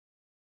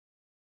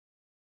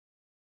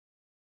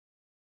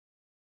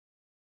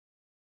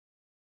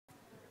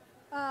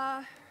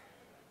Uh,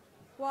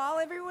 while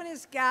everyone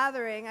is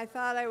gathering, I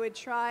thought I would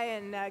try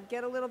and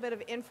get a little bit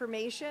of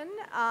information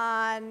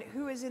on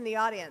who is in the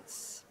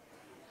audience.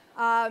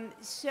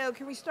 So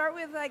can we start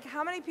with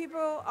how many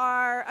people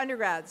are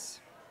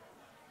undergrads?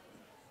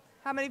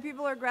 How many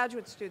people are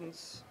graduate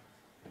students?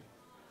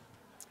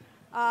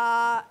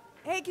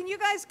 Hey, can you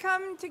guys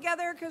come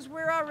together because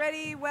we're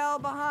already well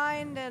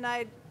behind and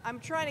I'm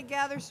trying to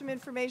gather some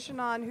information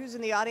on who's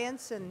in the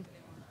audience, and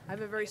I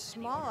have a very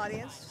small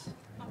audience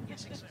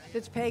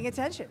that's paying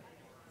attention.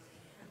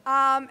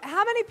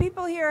 How many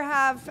people here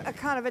have a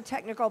kind of a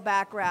technical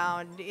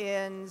background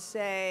in,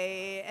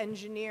 say,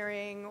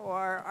 engineering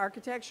or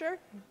architecture?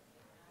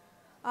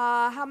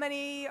 How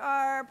many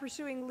are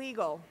pursuing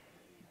legal?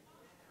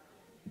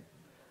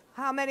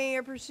 How many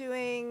are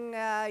pursuing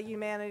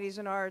humanities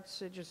and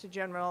arts, just a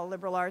general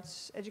liberal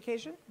arts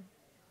education?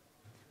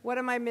 What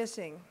am I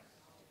missing?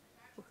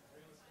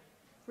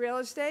 Real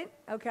estate?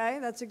 Okay,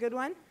 that's a good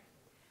one.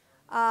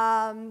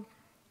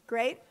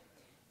 Great.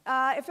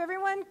 If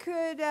everyone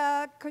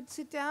could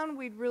sit down,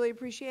 we'd really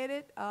appreciate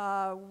it.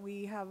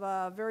 We have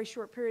a very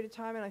short period of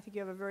time, and I think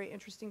you have a very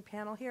interesting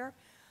panel here.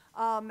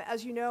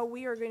 As you know,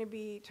 we are going to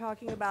be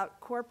talking about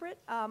corporate.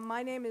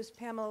 My name is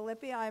Pamela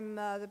Lippi. I'm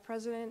the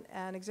president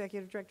and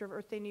executive director of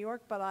Earth Day New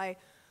York, but I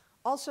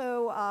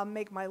also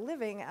make my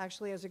living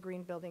actually as a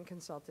green building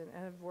consultant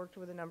and have worked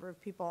with a number of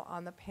people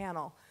on the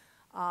panel.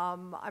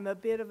 I'm a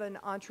bit of an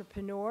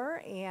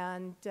entrepreneur,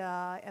 and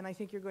I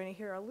think you're going to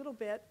hear a little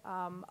bit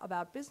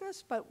about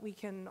business, but we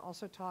can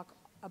also talk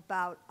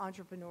about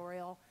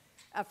entrepreneurial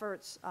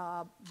efforts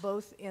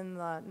both in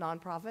the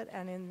nonprofit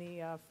and in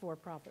the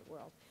for-profit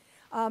world.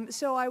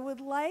 So I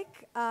would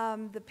like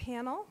the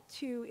panel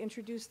to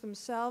introduce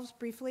themselves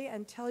briefly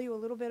and tell you a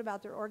little bit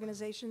about their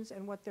organizations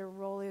and what their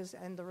role is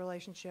and the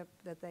relationship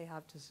that they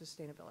have to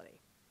sustainability.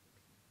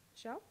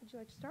 Michelle, would you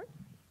like to start?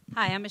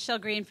 Hi, I'm Michelle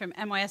Green from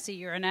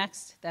NYSE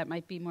Euronext. That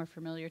might be more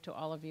familiar to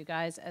all of you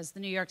guys as the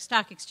New York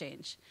Stock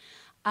Exchange.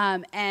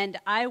 And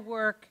I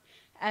work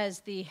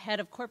as the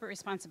head of corporate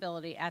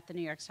responsibility at the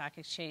New York Stock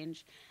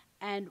Exchange.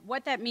 And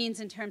what that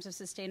means in terms of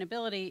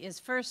sustainability is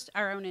first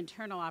our own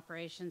internal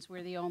operations.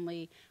 We're the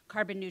only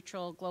carbon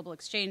neutral global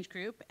exchange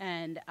group,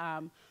 and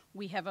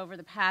we have over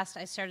the past,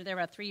 I started there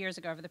about 3 years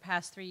ago, over the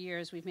past 3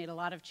 years we've made a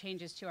lot of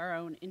changes to our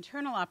own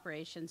internal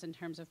operations in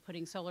terms of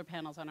putting solar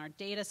panels on our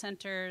data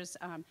centers,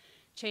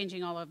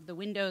 changing all of the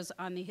windows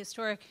on the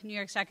historic New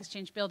York Stock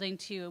Exchange building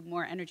to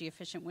more energy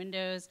efficient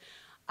windows.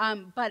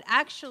 But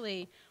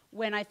actually,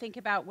 when I think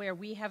about where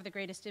we have the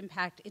greatest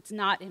impact, it's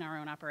not in our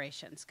own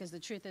operations, because the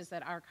truth is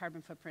that our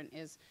carbon footprint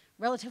is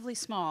relatively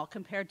small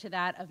compared to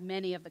that of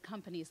many of the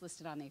companies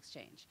listed on the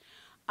exchange.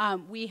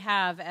 We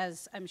have,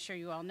 as I'm sure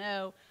you all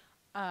know,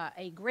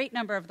 a great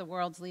number of the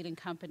world's leading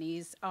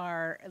companies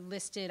are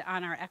listed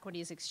on our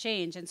equities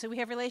exchange, and so we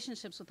have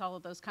relationships with all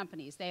of those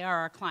companies. They are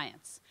our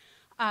clients.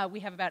 We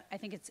have about, I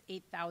think it's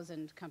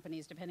 8,000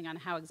 companies, depending on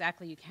how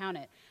exactly you count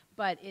it,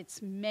 but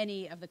it's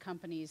many of the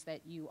companies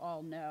that you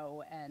all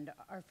know and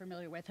are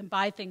familiar with and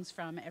buy things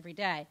from every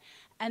day.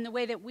 And the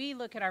way that we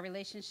look at our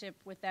relationship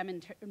with them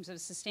in terms of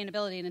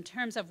sustainability and in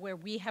terms of where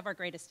we have our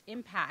greatest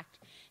impact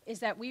is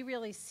that we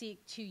really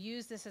seek to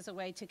use this as a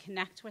way to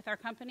connect with our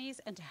companies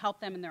and to help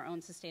them in their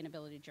own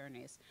sustainability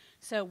journeys.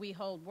 So we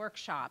hold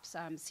workshops,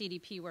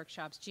 CDP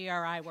workshops,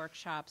 GRI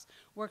workshops,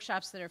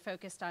 workshops that are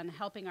focused on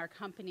helping our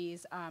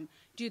companies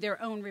do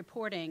their own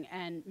reporting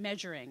and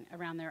measuring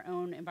around their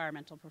own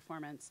environmental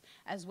performance,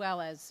 as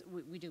well as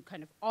we do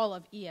kind of all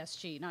of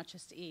ESG, not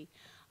just E.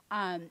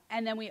 And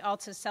then we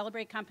also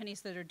celebrate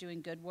companies that are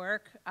doing good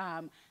work,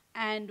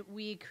 and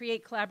we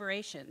create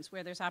collaborations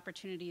where there's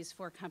opportunities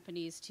for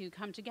companies to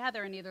come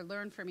together and either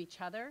learn from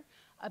each other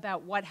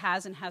about what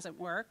has and hasn't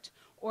worked,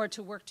 or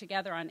to work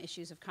together on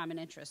issues of common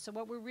interest. So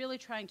what we're really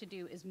trying to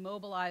do is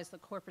mobilize the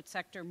corporate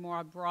sector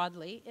more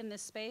broadly in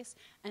this space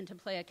and to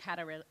play a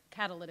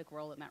catalytic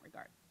role in that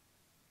regard.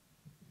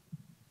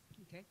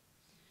 Okay.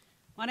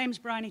 My name's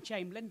Bryony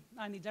Chamberlain.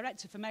 I'm the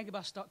director for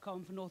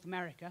Megabus.com for North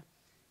America.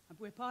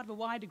 We're part of a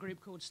wider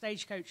group called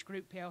Stagecoach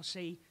Group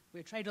PLC.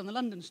 We're traded on the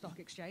London Stock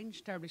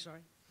Exchange. Terribly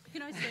sorry. You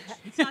can always switch.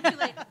 It's not too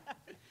late.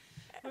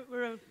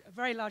 We're a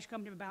very large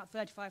company of about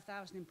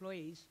 35,000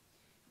 employees.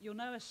 You'll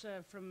know us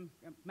from,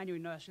 many of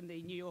you know us in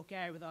the New York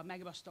area with our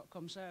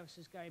Megabus.com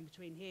services going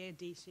between here,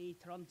 DC,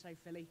 Toronto,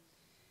 Philly.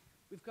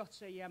 We've got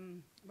a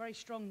very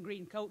strong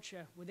green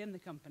culture within the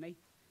company.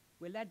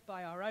 We're led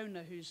by our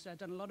owner, who's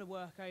done a lot of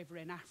work over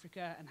in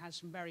Africa and has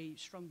some very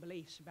strong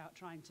beliefs about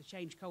trying to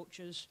change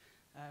cultures,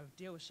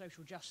 deal with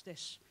social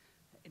justice,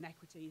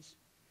 inequities.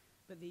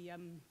 But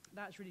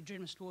that's really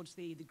driven us towards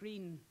the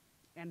green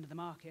end of the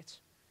market.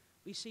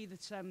 We see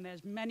that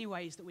there's many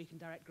ways that we can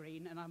direct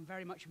green, and I'm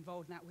very much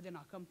involved in that within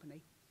our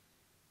company.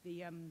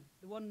 The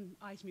one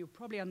item you'll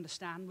probably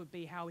understand would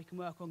be how we can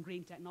work on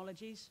green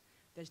technologies.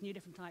 There's new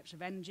different types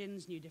of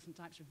engines, new different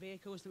types of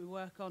vehicles that we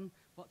work on,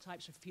 what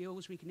types of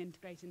fuels we can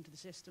integrate into the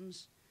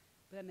systems.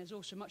 But then there's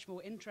also much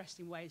more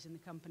interesting ways in the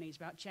companies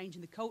about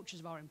changing the cultures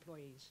of our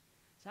employees.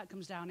 So that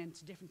comes down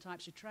into different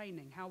types of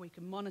training, how we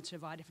can monitor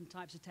via different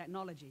types of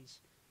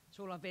technologies,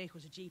 So all our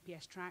vehicles are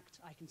GPS tracked.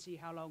 I can see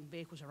how long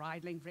vehicles are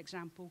idling, for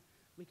example.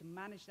 We can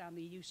manage down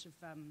the use of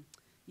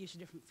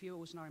different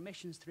fuels and our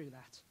emissions through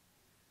that.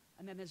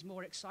 And then there's a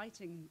more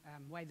exciting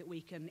way that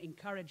we can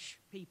encourage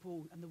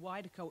people and the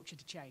wider culture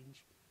to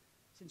change.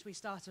 Since we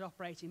started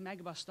operating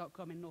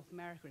Megabus.com in North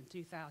America in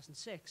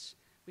 2006,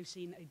 we've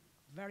seen a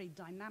very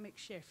dynamic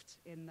shift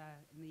in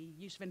the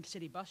use of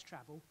intercity bus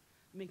travel.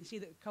 And we can see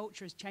that the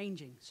culture is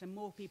changing. So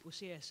more people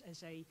see us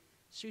as a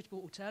suitable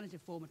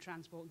alternative form of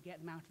transport and get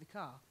them out of the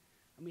car.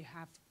 And we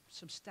have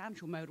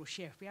substantial modal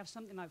shift. We have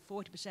something like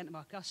 40% of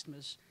our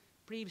customers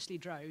previously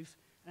drove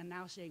and are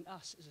now seeing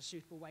us as a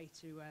suitable way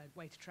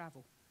to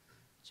travel.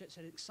 So it's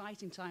an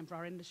exciting time for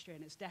our industry,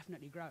 and it's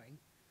definitely growing.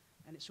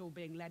 And it's all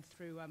being led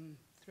through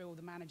all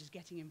the managers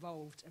getting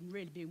involved and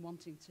really being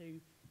wanting to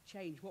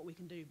change what we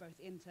can do both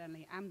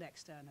internally and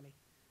externally.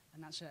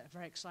 And that's a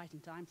very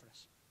exciting time for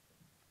us.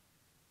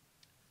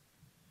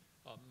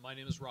 My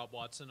name is Rob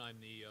Watson. I'm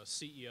the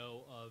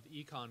CEO of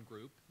Econ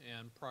Group,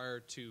 and prior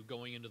to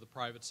going into the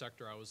private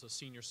sector, I was a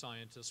senior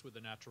scientist with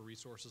the Natural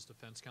Resources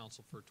Defense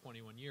Council for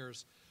 21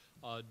 years.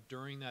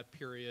 During that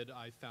period,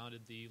 I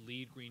founded the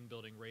LEED Green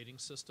Building Rating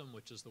System,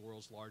 which is the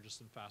world's largest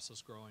and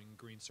fastest growing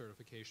green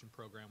certification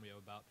program. We have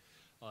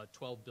about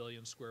 12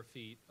 billion square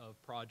feet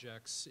of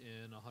projects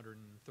in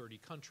 130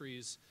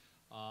 countries,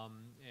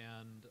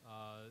 and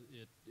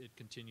it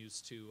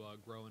continues to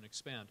grow and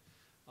expand.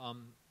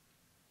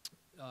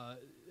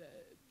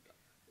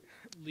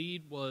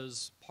 LEED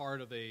was part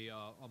of a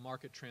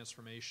market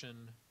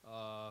transformation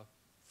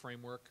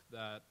framework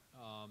that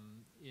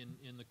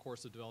in the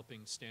course of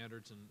developing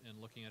standards and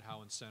looking at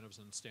how incentives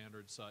and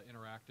standards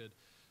interacted,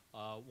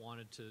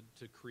 wanted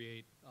to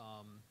create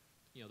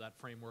that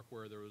framework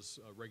where there was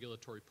a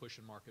regulatory push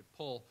and market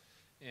pull.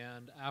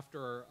 And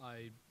after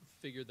I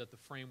figured that the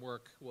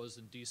framework was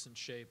in decent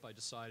shape, I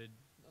decided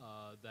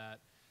that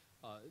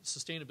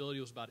sustainability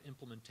was about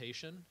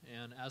implementation,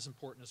 and as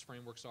important as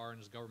frameworks are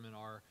and as government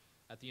are,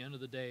 at the end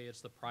of the day,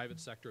 it's the private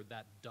sector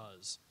that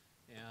does.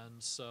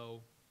 And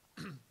so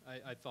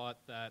I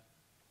thought that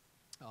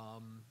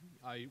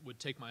I would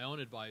take my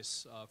own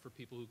advice for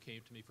people who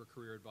came to me for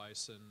career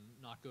advice and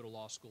not go to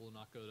law school,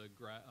 not go to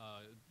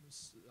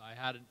I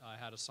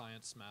had a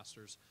science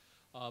master's,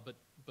 but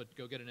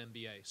go get an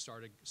MBA,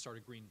 start a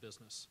green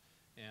business.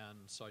 And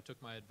so I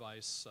took my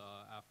advice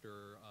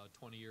after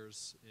 20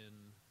 years in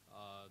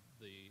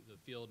the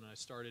field, and I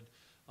started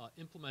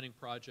implementing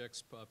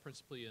projects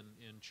principally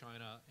in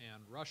China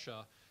and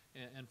Russia,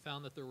 and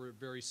found that there were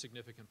very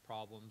significant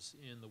problems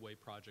in the way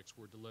projects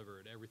were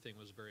delivered. Everything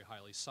was very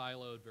highly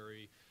siloed,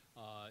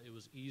 it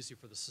was easy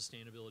for the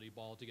sustainability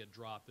ball to get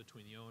dropped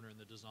between the owner and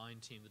the design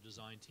team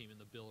and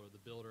the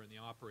builder and the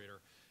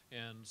operator.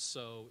 And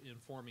so in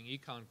forming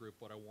Econ Group,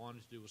 what I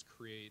wanted to do was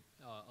create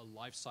a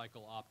life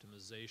cycle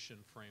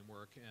optimization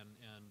framework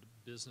and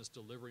business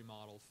delivery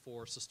model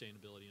for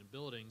sustainability in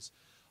buildings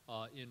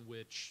in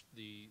which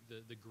the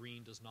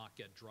green does not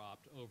get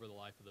dropped over the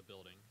life of the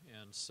building.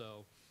 And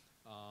so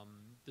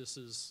this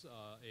is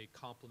a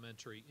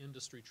complementary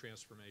industry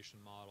transformation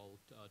model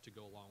to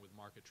go along with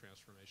market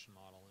transformation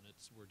model, and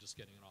we're just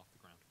getting it off the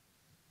ground.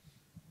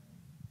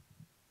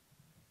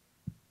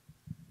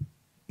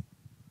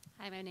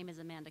 Hi, my name is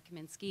Amanda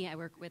Kaminsky. I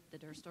work with the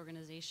Durst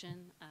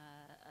Organization.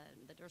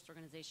 The Durst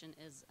Organization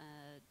is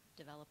a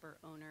developer,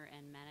 owner,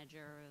 and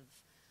manager of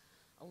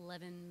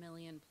 11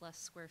 million plus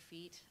square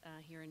feet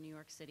here in New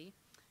York City.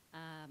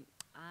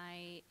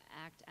 I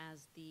act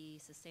as the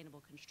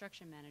sustainable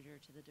construction manager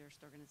to the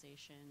Durst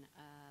Organization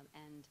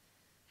and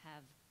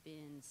have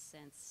been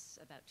since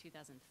about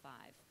 2005.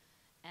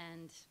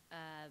 And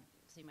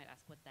so you might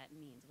ask what that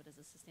means. What does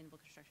a sustainable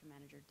construction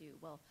manager do?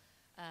 Well,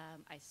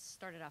 I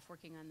started off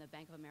working on the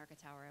Bank of America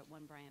Tower at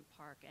One Bryant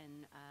Park,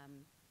 and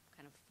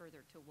kind of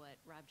further to what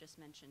Rob just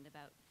mentioned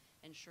about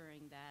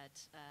ensuring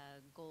that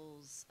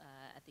goals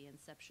at the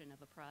inception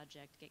of a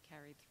project get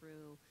carried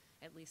through,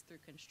 at least through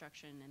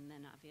construction, and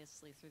then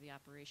obviously through the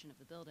operation of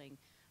the building.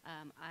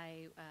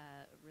 I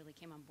really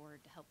came on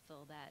board to help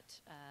fill that,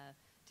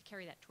 to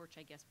carry that torch,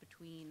 I guess,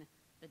 between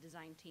the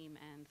design team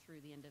and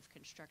through the end of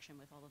construction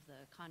with all of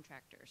the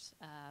contractors.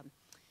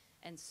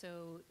 And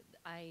so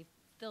I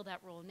fill that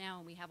role now,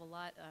 and we have a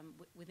lot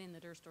within the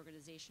Durst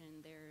Organization.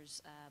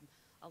 There's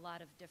a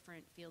lot of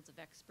different fields of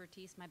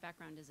expertise. My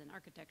background is in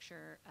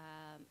architecture,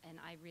 and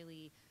I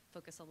really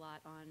focus a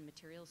lot on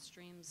materials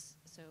streams,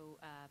 so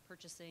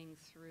purchasing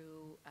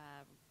through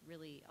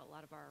really a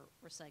lot of our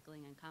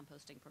recycling and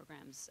composting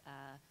programs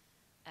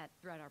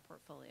throughout our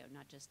portfolio,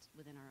 not just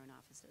within our own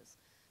offices.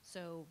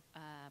 So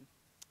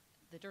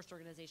the Durst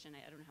Organization,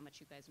 I don't know how much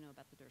you guys know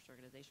about the Durst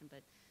Organization,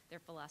 but their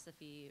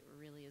philosophy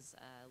really is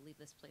leave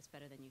this place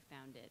better than you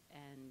found it.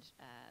 And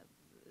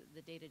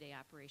the day-to-day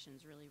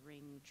operations really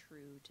ring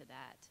true to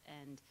that.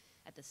 And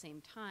at the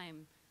same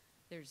time,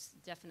 there's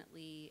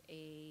definitely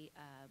a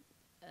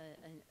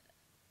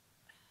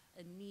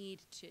need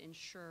to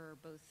ensure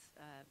both,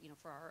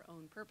 for our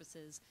own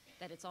purposes,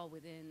 that it's all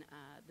within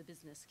the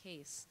business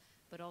case,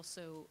 but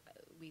also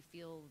we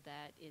feel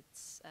that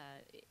it's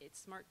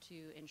smart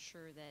to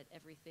ensure that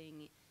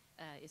everything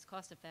is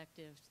cost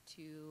effective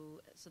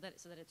so that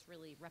it's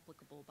really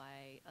replicable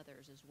by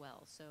others as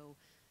well. So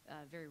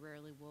very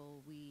rarely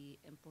will we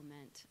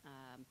implement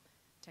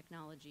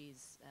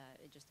technologies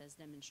just as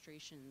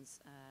demonstrations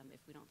if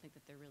we don't think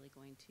that they're really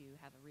going to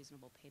have a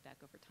reasonable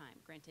payback over time.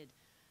 Granted,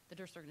 the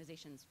Durst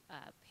organization's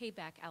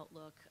payback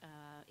outlook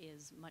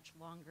is much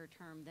longer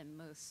term than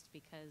most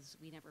because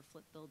we never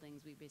flip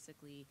buildings. We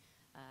basically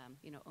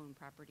own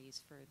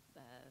properties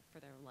for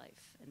their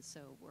life. And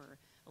so we're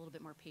a little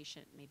bit more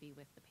patient maybe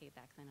with the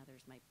payback than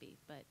others might be.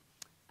 But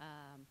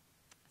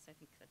so I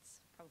think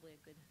that's probably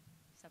a good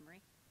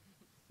summary.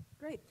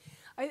 Great.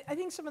 I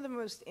think some of the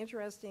most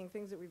interesting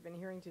things that we've been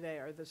hearing today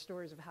are the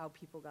stories of how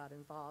people got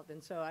involved.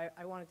 And so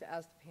I wanted to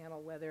ask the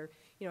panel whether,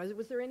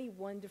 was there any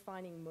one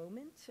defining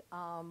moment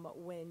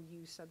when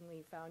you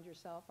suddenly found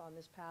yourself on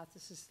this path to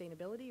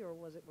sustainability, or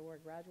was it more a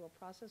gradual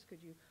process?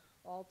 Could you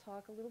all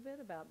talk a little bit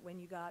about when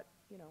you got,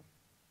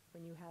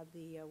 when you had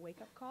the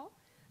wake-up call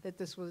that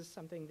this was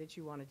something that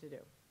you wanted to do?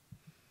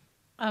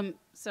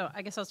 So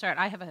I guess I'll start.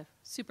 I have a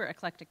super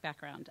eclectic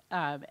background,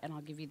 and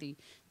I'll give you the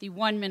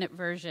 1-minute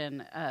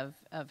version of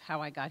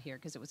how I got here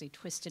because it was a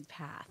twisted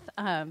path.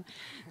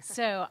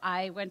 So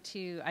I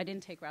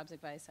didn't take Rob's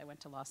advice. I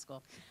went to law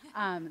school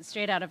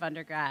straight out of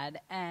undergrad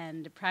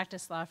and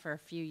practiced law for a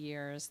few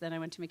years. Then I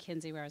went to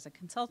McKinsey where I was a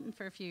consultant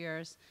for a few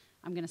years.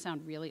 I'm going to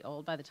sound really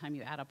old by the time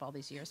you add up all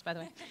these years, by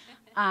the way.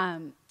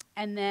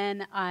 And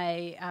then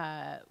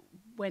I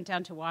went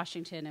down to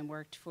Washington and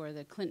worked for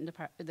the Clinton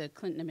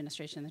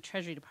administration, the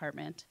Treasury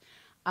Department.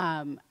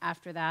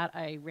 After that,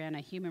 I ran a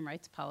human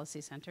rights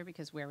policy center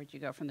because where would you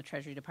go from the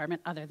Treasury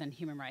Department other than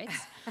human rights?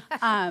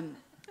 And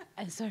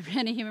so I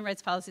ran a human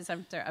rights policy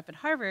center up at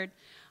Harvard.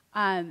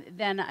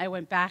 Then I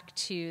went back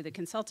to the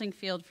consulting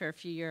field for a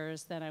few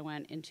years. Then I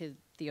went into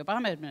the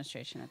Obama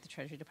administration at the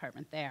Treasury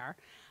Department there.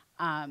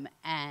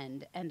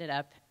 And ended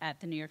up at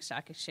the New York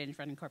Stock Exchange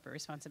running corporate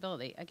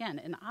responsibility. Again,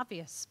 an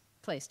obvious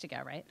place to go,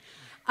 right?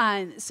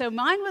 So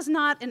mine was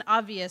not an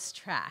obvious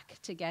track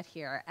to get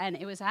here. And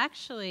it was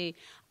actually,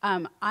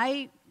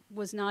 I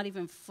was not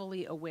even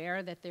fully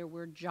aware that there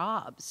were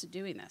jobs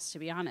doing this, to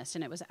be honest.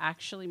 And it was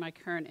actually my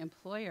current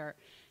employer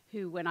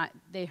who, when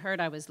they heard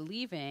I was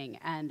leaving,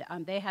 and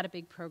they had a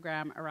big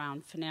program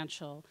around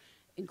financial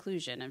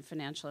inclusion and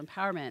financial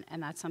empowerment,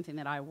 and that's something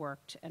that I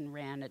worked and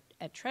ran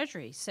at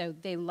Treasury. So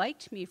they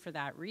liked me for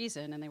that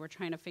reason, and they were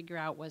trying to figure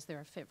out, was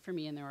there a fit for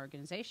me in their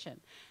organization?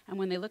 And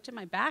when they looked at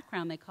my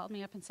background, they called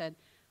me up and said,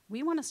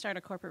 we want to start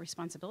a corporate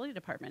responsibility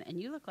department,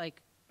 and you look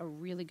like a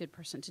really good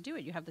person to do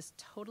it. You have this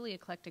totally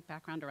eclectic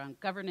background around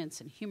governance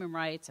and human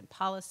rights and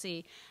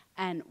policy,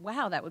 and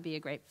wow, that would be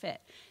a great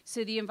fit.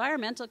 So the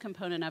environmental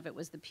component of it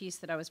was the piece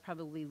that I was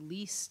probably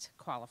least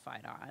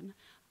qualified on.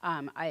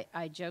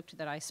 I joked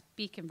that I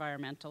speak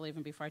environmental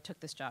even before I took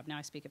this job. Now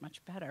I speak it much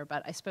better,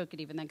 but I spoke it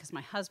even then because my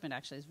husband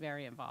actually is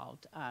very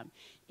involved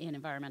in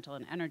environmental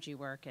and energy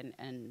work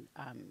and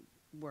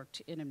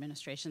worked in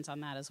administrations on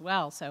that as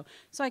well. So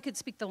I could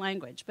speak the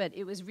language, but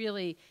it was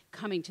really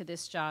coming to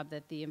this job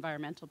that the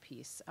environmental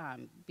piece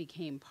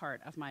became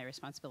part of my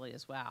responsibility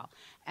as well.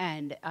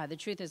 And the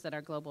truth is that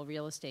our global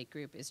real estate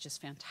group is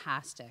just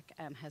fantastic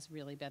and has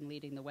really been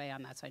leading the way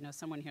on that. So I know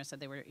someone here said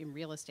they were in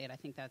real estate. I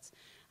think that's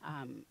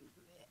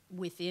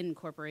within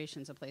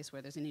corporations a place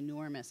where there's an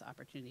enormous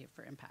opportunity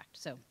for impact.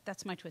 So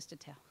that's my twisted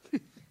tale.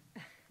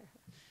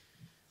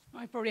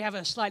 I probably have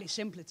a slightly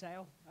simpler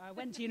tale. I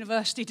went to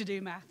university to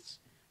do maths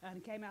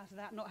and came out of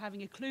that not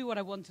having a clue what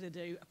I wanted to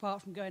do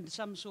apart from going to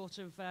some sort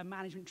of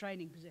management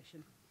training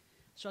position.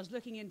 So I was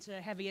looking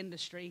into heavy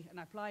industry and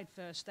I applied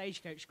for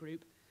Stagecoach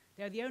Group.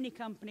 They're the only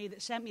company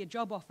that sent me a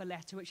job offer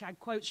letter which had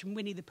quotes from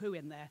Winnie the Pooh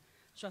in there.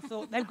 So I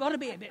thought, they've got to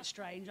be a bit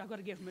strange. I've got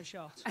to give them a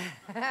shot.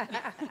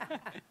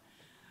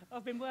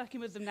 I've been working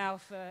with them now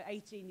for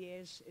 18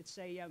 years. It's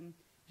an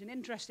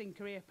interesting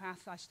career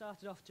path. I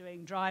started off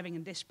doing driving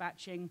and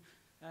dispatching,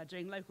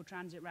 doing local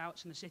transit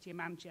routes in the city of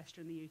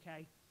Manchester in the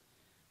UK,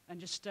 and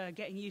just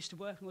getting used to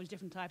working with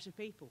different types of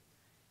people.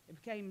 It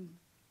became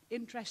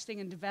interesting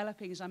and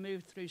developing as I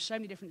moved through so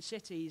many different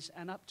cities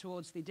and up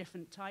towards the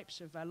different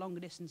types of longer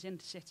distance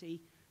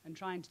intercity and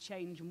trying to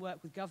change and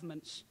work with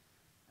governments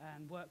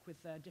and work with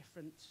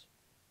different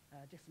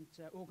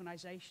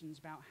organisations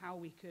about how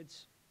we could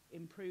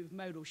improve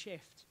modal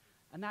shift.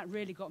 And that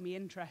really got me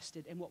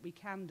interested in what we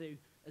can do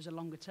as a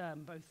longer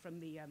term, both from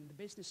the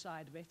business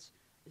side of it,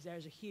 as there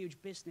is a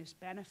huge business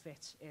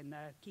benefit in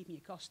keeping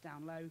your costs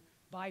down low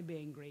by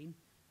being green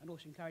and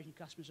also encouraging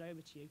customers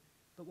over to you,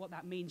 but what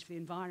that means for the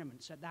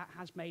environment. So that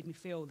has made me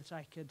feel that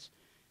I could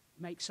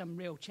make some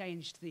real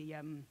change to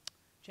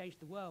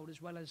the world,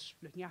 as well as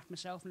looking after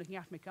myself and looking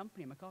after my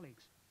company and my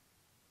colleagues.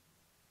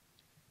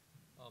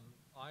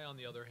 I, on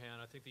the other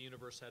hand, I think the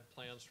universe had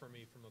plans for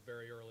me from a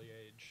very early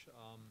age.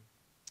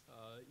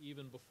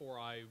 Even before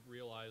I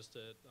realized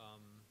it,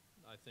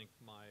 I think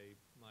my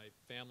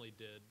family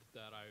did,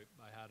 that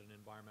I had an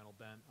environmental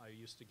bent. I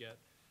used to get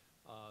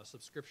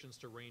subscriptions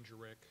to Ranger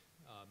Rick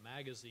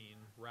magazine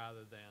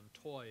rather than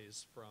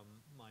toys from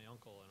my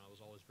uncle, and I was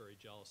always very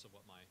jealous of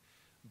what my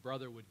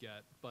brother would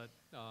get. But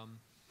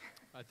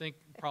I think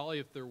probably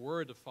if there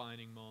were a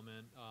defining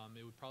moment,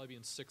 it would probably be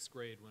in 6th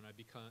grade when I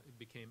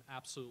became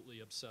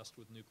absolutely obsessed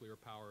with nuclear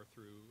power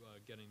through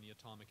getting the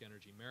Atomic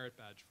Energy Merit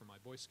Badge for my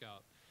Boy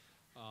Scout.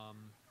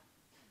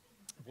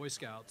 Boy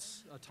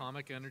Scouts,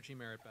 Atomic Energy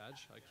Merit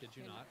Badge, I kid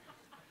you not.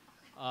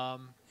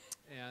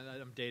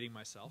 And I'm dating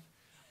myself.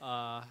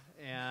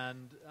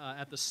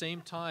 At the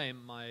same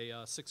time, my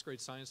 6th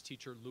grade science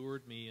teacher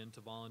lured me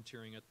into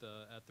volunteering at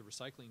the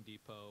recycling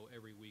depot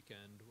every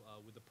weekend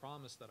with the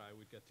promise that I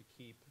would get to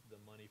keep the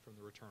money from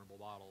the returnable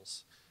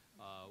bottles,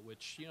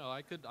 which, you know,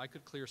 I could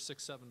clear $6,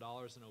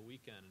 $7 in a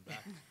weekend,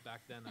 and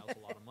back then that was a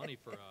lot of money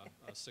for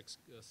a sixth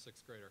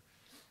grader.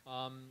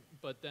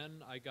 But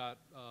then I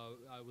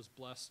was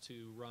blessed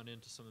to run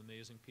into some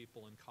amazing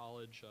people in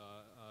college.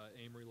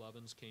 Amory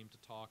Lovins came to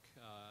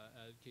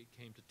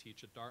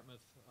teach at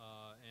Dartmouth,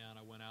 and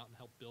I went out and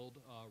helped build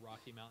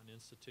Rocky Mountain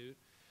Institute,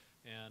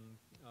 and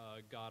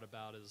got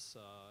about as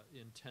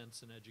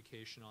intense an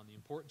education on the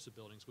importance of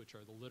buildings, which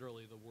are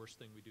literally the worst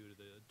thing we do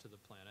to the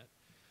planet.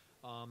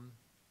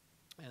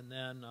 And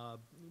then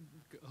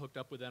hooked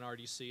up with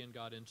NRDC and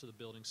got into the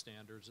building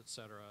standards, et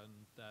cetera, and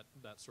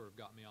that sort of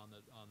got me on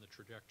the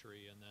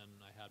trajectory. And then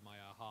I had my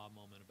aha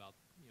moment about,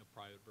 you know,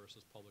 private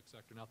versus public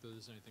sector. Not that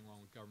there's anything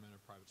wrong with government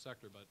and private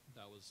sector, but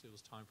it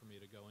was time for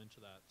me to go into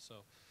that.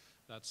 So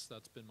that's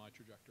been my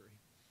trajectory.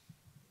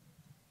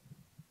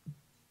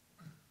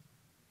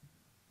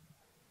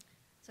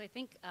 So I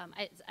think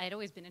I'd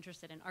always been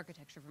interested in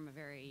architecture from a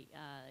very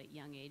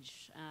young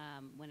age.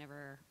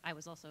 Whenever I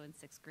was also in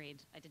 6th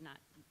grade, I did not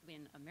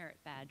win a merit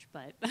badge,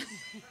 but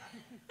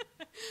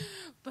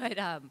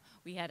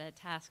we had a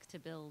task to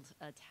build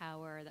a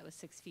tower that was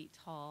 6 feet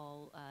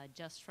tall,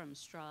 just from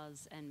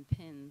straws and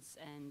pins,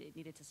 and it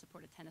needed to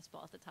support a tennis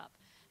ball at the top.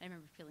 I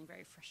remember feeling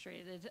very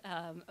frustrated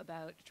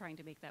about trying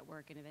to make that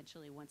work, and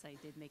eventually, once I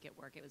did make it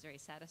work, it was very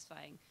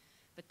satisfying.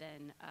 But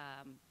then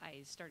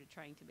I started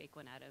trying to make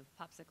one out of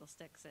popsicle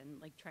sticks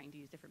and like trying to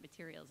use different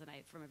materials. And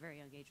I, from a very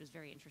young age, was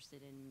very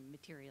interested in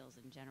materials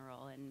in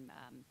general and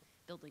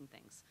building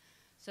things.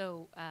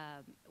 So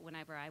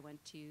whenever I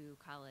went to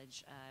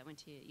college, I went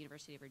to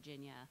University of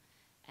Virginia,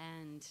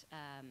 and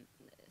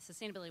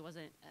sustainability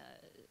wasn't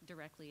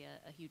directly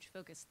a huge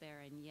focus there,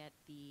 and yet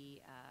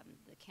the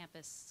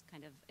campus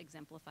kind of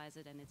exemplifies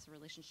it, and its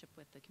relationship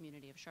with the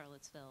community of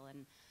Charlottesville.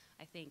 And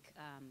I think,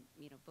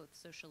 you know, both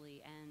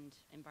socially and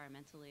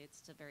environmentally,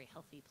 it's a very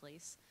healthy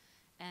place.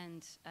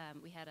 And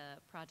we had a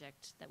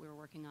project that we were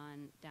working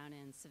on down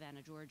in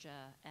Savannah,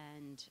 Georgia,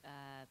 and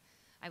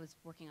I was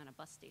working on a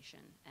bus station.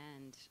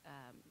 And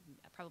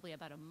probably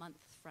about a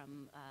month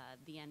from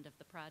the end of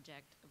the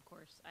project, of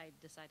course, I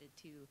decided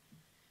to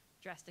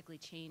drastically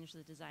change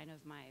the design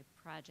of my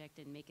project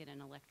and make it an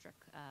electric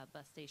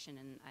bus station.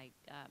 And I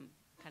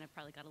kind of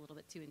probably got a little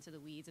bit too into the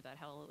weeds about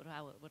how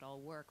it would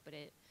all work, but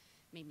it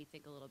made me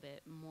think a little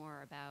bit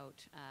more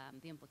about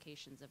the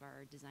implications of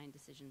our design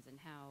decisions and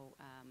how,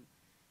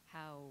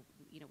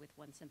 you know, with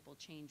one simple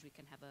change we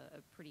can have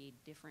a pretty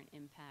different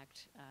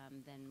impact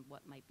than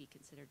what might be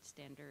considered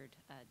standard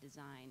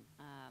design.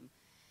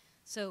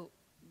 So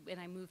when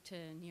I moved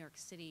to New York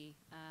City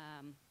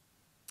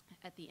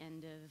at the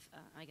end of,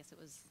 I guess it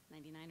was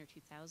 99 or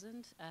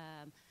 2000,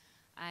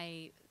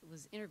 I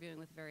was interviewing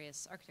with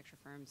various architecture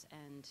firms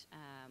and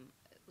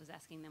was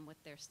asking them what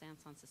their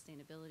stance on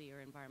sustainability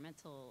or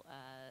environmental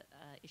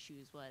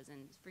issues was,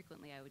 and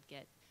frequently I would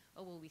get,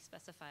 oh, well, we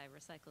specify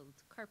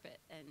recycled carpet,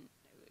 and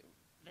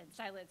then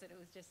silence, and it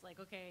was just like,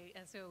 okay.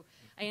 And so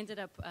I ended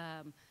up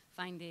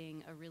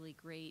finding a really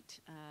great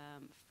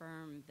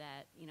firm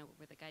that, you know,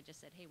 where the guy just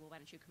said, hey, well, why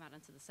don't you come out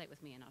onto the site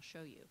with me and I'll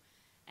show you.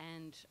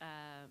 And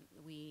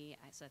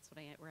so that's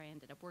where I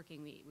ended up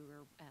working.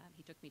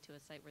 He took me to a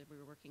site where we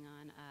were working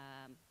on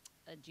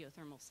a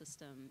geothermal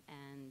system,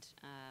 and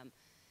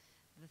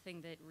the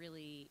thing that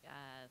really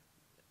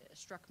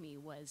struck me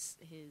was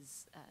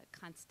his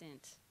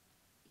constant,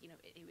 you know,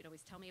 he would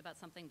always tell me about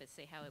something but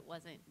say how it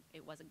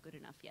wasn't good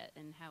enough yet,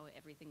 and how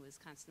everything was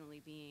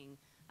constantly being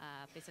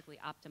basically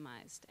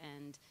optimized.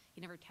 And he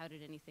never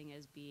touted anything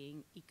as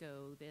being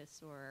eco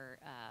this or,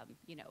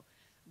 you know,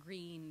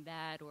 green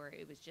that, or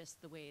it was just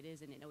the way it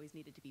is, and it always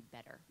needed to be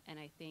better. And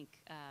I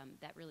think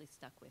that really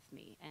stuck with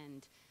me.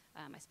 And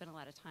I spent a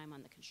lot of time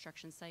on the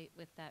construction site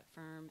with that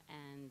firm,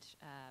 and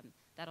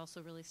that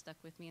also really stuck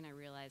with me. And I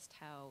realized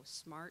how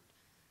smart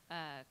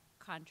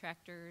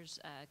contractors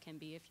can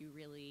be if you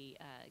really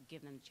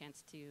give them a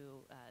chance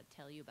to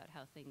tell you about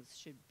how things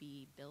should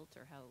be built,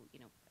 or how, you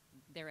know,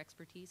 their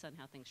expertise on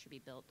how things should be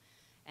built.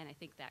 And I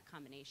think that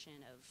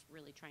combination of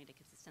really trying to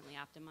consistently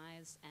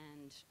optimize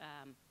and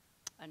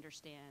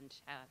understand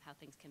how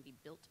things can be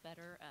built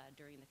better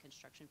during the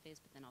construction phase,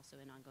 but then also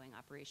in ongoing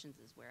operations,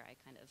 is where I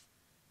kind of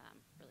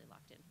really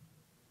locked in.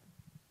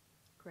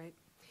 Great.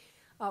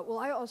 Well,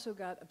 I also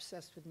got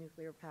obsessed with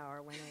nuclear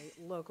power when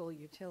a local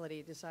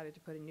utility decided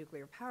to put a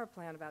nuclear power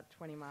plant about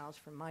 20 miles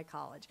from my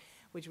college,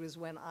 which was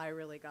when I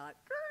really got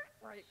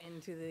right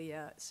into the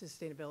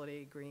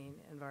sustainability, green,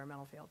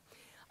 environmental field.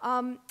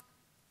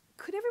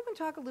 Could everyone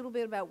talk a little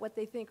bit about what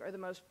they think are the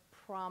most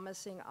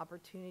promising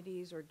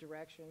opportunities or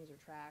directions or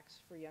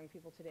tracks for young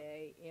people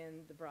today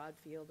in the broad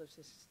field of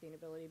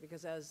sustainability?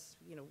 Because as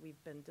you know,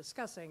 we've been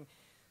discussing,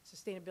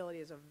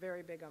 sustainability is a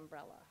very big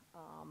umbrella,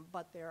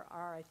 but there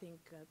are, I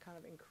think, kind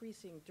of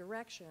increasing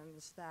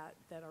directions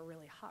that are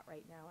really hot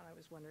right now, and I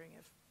was wondering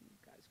if you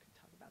guys could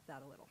talk about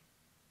that a little.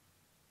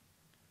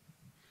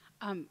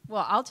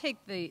 Well, I'll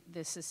take the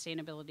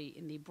sustainability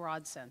in the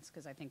broad sense,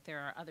 because I think there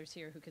are others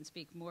here who can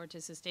speak more to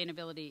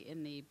sustainability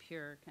in the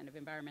pure kind of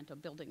environmental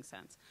building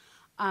sense.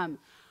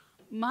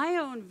 My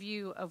own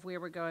view of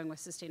where we're going with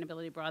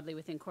sustainability broadly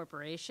within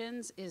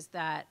corporations is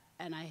that,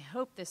 and I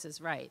hope this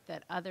is right,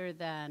 that other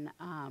than,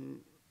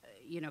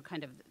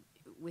 kind of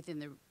within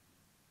the,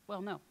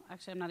 well, no,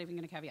 actually I'm not even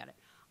going to caveat it.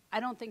 I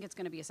don't think it's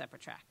going to be a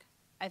separate track.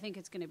 I think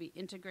it's going to be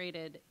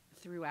integrated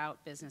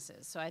throughout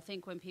businesses. So I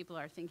think when people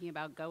are thinking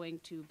about going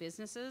to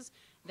businesses,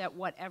 that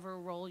whatever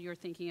role you're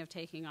thinking of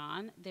taking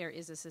on, there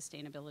is a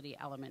sustainability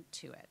element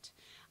to it.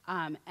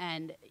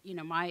 And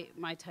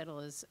my title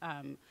is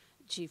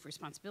Chief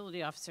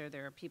Responsibility Officer.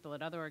 There are people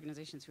at other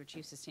organizations who are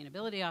Chief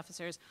Sustainability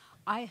Officers.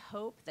 I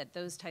hope that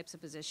those types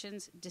of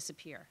positions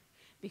disappear,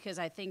 because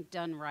I think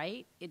done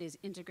right, it is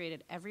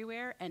integrated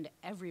everywhere, and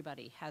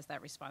everybody has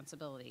that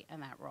responsibility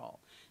and that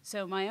role.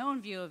 So my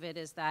own view of it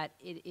is that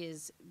it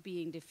is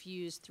being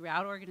diffused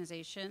throughout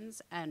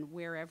organizations, and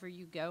wherever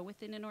you go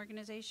within an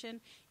organization,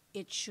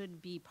 it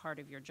should be part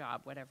of your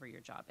job, whatever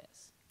your job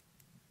is.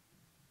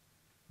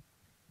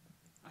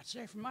 I'd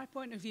say from my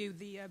point of view,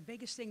 the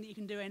biggest thing that you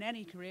can do in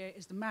any career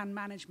is the man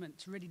management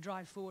to really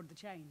drive forward the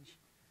change.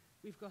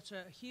 We've got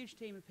a huge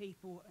team of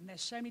people, and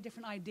there's so many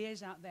different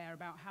ideas out there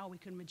about how we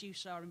can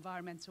reduce our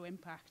environmental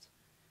impact.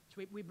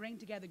 So we bring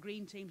together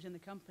green teams in the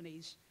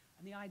companies,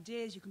 and the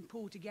ideas you can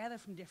pull together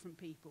from different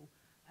people.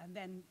 And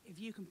then if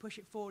you can push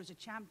it forward as a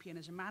champion,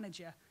 as a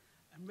manager,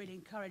 and really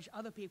encourage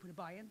other people to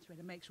buy into it,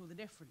 it makes all the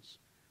difference.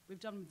 We've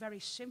done very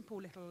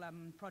simple little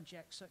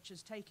projects, such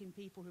as taking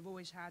people who've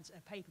always had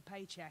a paper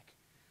paycheck,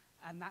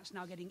 and that's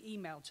now getting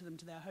emailed to them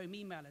to their home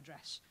email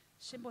address.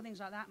 Simple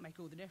things like that make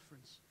all the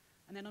difference.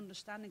 And then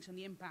understanding some of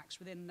the impacts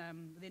within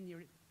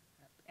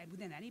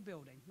any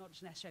building, not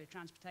just necessarily a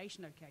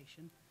transportation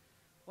location.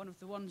 One of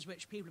the ones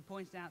which people have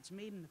pointed out to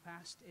me in the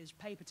past is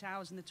paper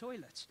towels in the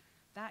toilet.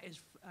 That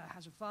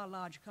has a far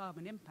larger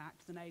carbon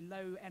impact than a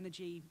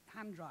low-energy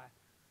hand dryer.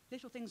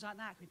 Little things like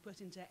that can be put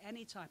into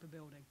any type of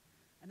building.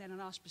 And then on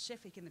our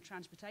specific in the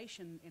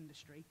transportation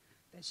industry,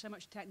 there's so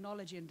much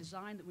technology and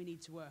design that we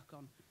need to work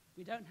on.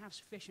 We don't have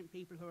sufficient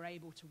people who are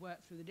able to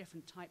work through the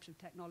different types of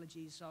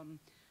technologies on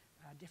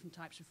different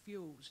types of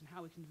fuels and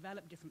how we can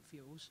develop different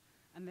fuels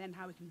and then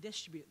how we can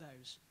distribute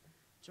those.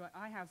 So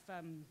I have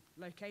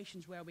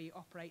locations where we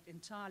operate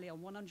entirely on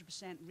 100%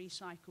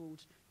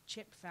 recycled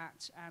chip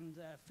fat and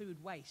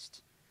food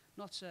waste.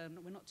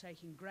 We're not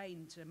taking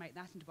grain to make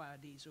that into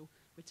biodiesel.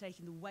 We're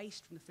taking the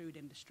waste from the food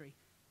industry,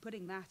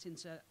 putting that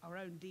into our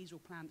own diesel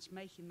plants,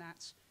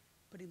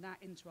 putting that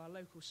into our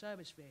local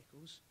service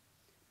vehicles.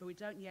 But we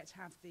don't yet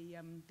have the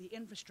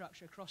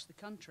infrastructure across the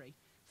country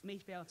for me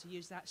to be able to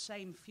use that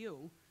same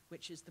fuel,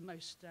 which is the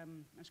most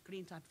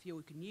green type of fuel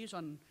we can use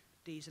on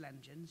diesel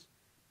engines,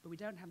 but we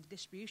don't have the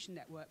distribution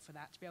network for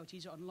that to be able to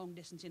use it on long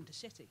distance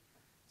intercity.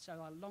 So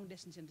our long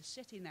distance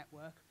intercity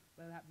network,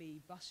 whether that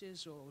be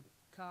buses or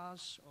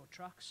cars or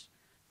trucks,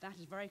 that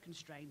is very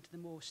constrained to the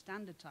more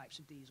standard types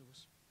of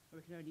diesels,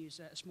 where we can only use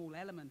a small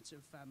element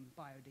of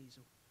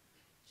biodiesel.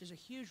 So there's a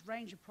huge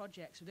range of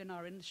projects within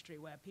our industry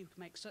where people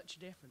can make such a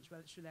difference,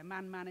 whether it's through their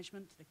man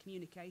management, their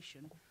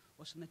communication,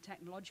 or some of the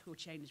technological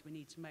changes we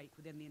need to make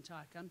within the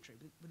entire country,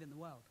 within the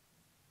world.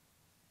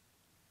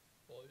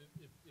 Well,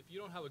 if you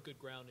don't have a good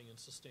grounding in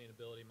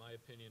sustainability, my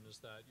opinion is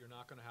that you're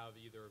not going to have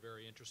either a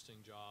very interesting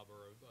job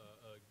or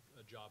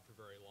a job for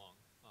very long.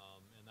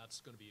 And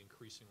that's going to be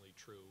increasingly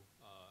true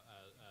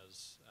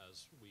as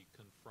we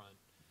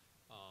confront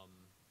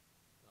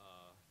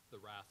the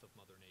wrath of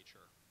Mother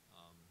Nature,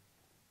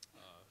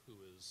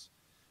 who is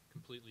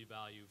completely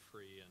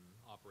value-free and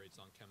operates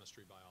on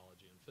chemistry,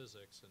 biology, and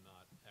physics, and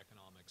not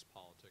economics,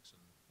 politics,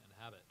 and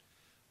habit.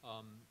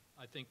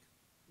 I think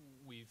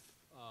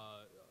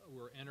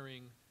we're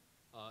entering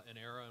an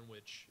era in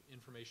which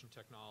information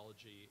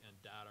technology and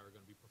data are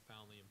going to be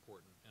profoundly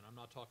important. And I'm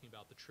not talking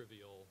about the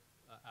trivial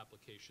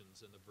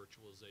applications and the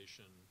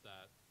virtualization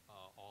that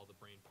all the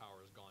brain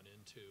power has gone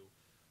into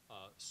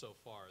so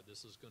far.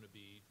 This is going to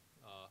be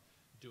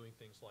doing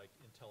things like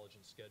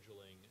intelligent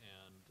scheduling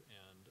and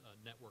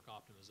network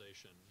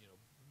optimization.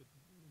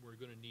 We're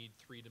going to need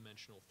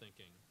three-dimensional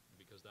thinking,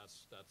 because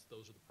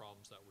those are the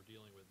problems that we're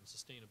dealing with, and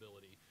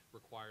sustainability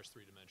requires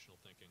three-dimensional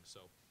thinking.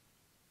 So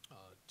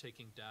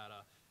taking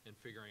data and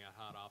figuring out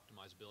how to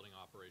optimize building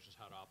operations,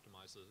 how to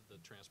optimize the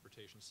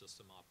transportation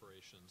system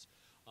operations,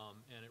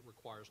 and it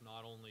requires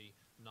not only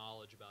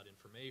knowledge about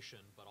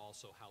information, but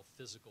also how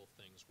physical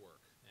things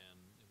work.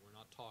 And we're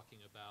not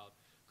talking about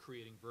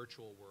creating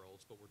virtual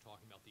worlds, but we're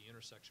talking about the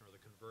intersection or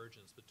the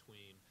convergence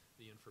between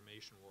the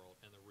information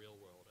world and the real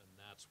world, and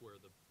that's where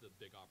the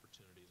big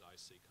opportunities I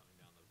see coming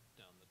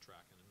down the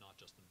track, and not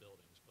just in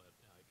buildings, but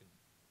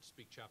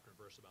speak chapter and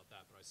verse about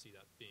that, but I see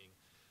that being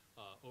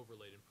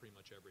overlaid in pretty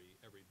much every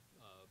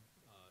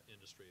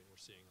industry, and we're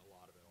seeing a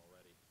lot of it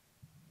already.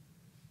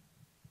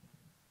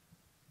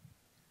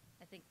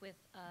 I think with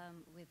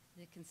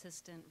the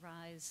consistent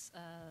rise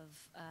of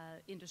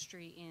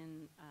industry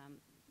in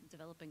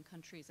developing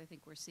countries, I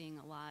think we're seeing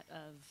a lot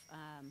of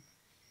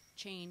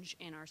change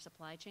in our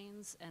supply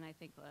chains, and I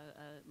think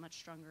a much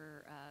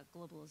stronger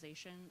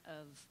globalization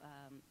of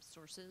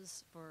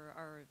sources for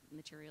our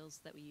materials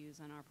that we use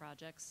on our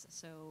projects.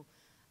 So,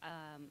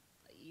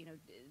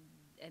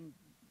 and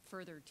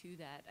further to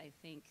that, I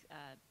think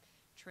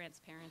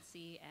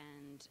transparency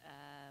and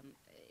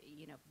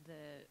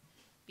the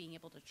being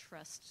able to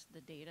trust the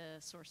data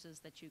sources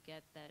that you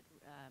get that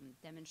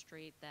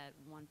demonstrate that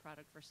one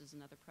product versus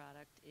another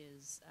product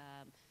is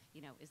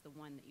the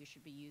one that you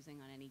should be using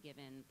on any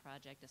given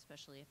project,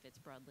 especially if it's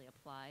broadly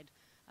applied.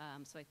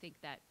 So I think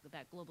that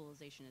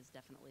globalization is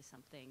definitely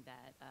something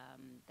that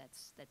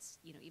that's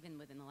even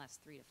within the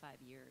last 3 to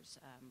 5 years,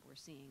 we're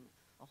seeing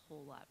a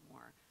whole lot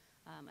more.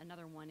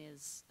 Another one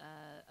is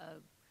a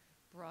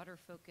broader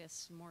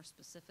focus, more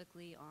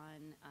specifically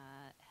on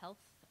health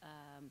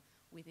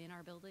within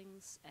our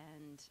buildings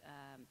and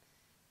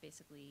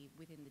basically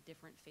within the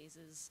different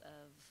phases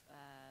of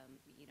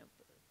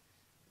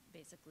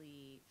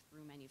basically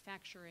through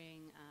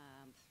manufacturing,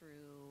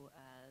 through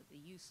the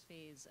use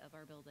phase of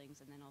our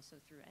buildings, and then also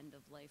through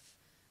end-of-life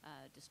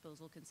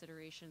disposal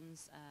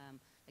considerations.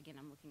 Again,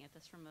 I'm looking at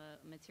this from a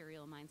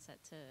material mindset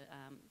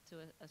to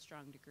a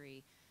strong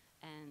degree,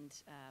 and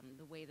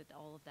the way that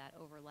all of that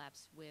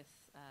overlaps with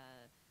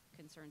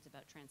concerns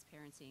about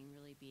transparency and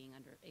really being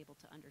able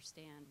to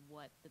understand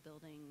what the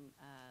buildings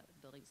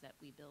that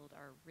we build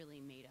are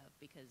really made of,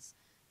 because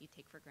you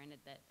take for granted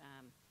that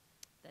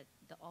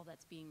all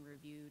that's being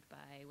reviewed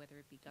by whether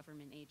it be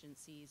government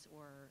agencies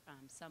or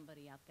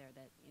somebody out there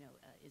that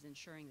is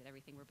ensuring that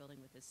everything we're building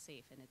with is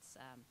safe, and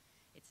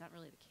it's not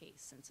really the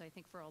case. And so I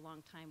think for a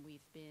long time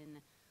we've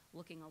been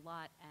looking a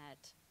lot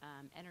at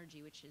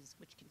energy, which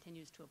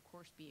continues to, of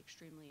course, be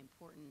extremely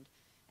important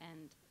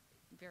and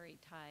very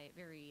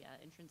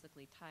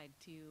intrinsically tied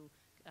to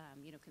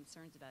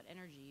concerns about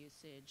energy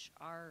usage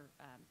are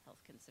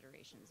health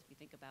considerations. If you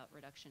think about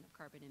reduction of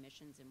carbon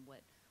emissions and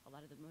what a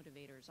lot of the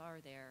motivators are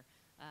there,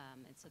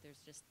 and so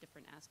there's just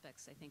different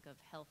aspects, I think, of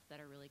health that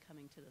are really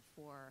coming to the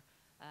fore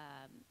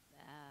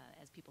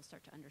as people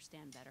start to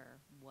understand better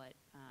what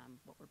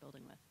we're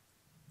building with.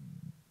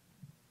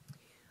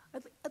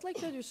 I'd like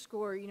to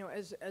underscore,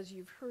 as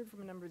you've heard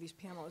from a number of these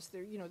panelists,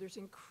 there's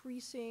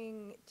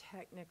increasing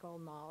technical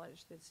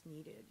knowledge that's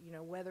needed,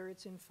 whether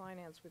it's in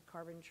finance with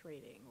carbon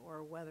trading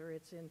or whether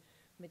it's in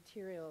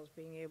materials,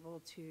 being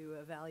able to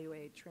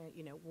evaluate,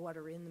 what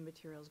are in the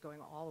materials going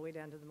all the way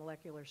down to the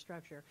molecular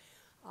structure.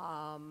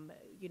 All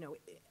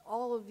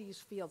of these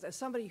fields, as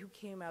somebody who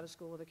came out of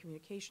school with a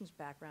communications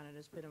background and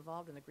has been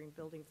involved in the green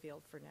building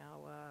field for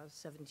now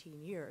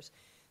 17 years,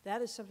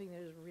 that is something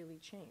that has really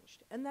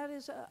changed. And that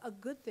is a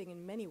good thing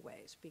in many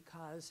ways,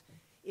 because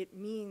it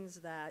means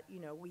that,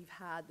 we've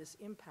had this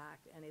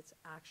impact, and it's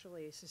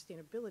actually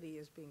sustainability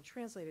is being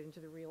translated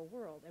into the real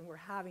world, and we're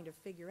having to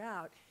figure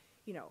out,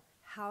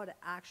 how to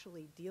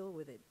actually deal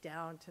with it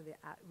down to the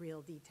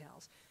real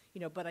details.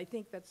 But I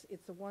think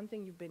it's the one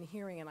thing you've been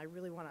hearing, and I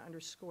really want to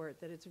underscore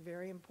it, that it's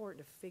very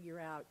important to figure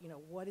out,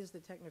 what is the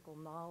technical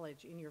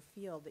knowledge in your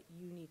field that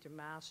you need to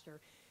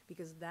master,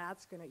 because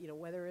that's going to,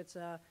 whether it's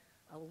a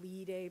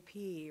lead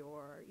AP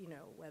or,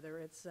 whether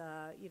it's,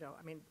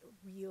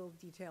 real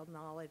detailed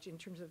knowledge in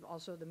terms of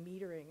also the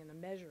metering and the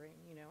measuring,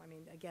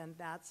 again,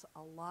 that's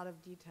a lot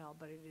of detail,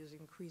 but it is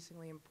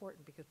increasingly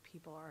important because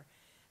people are,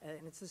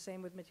 and it's the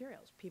same with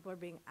materials, people are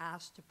being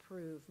asked to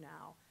prove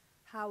now,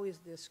 how is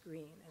this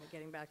green? And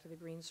getting back to the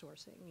green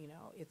sourcing,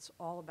 it's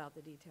all about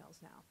the details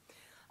now.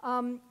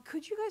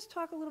 Could you guys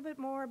talk a little bit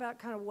more about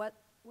kind of what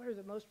are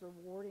the most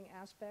rewarding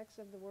aspects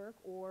of the work,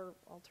 or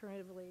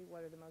alternatively,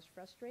 what are the most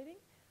frustrating?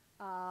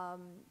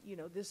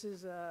 This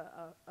is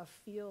a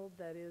field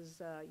that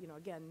is,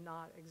 again,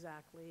 not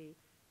exactly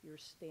your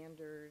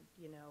standard,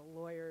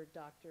 lawyer,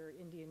 doctor,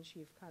 Indian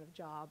chief kind of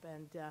job.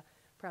 And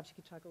perhaps you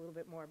could talk a little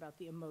bit more about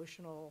the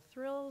emotional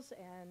thrills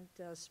and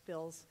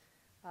spills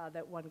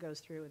that one goes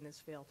through in this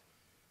field.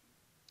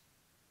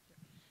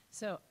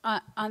 So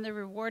on the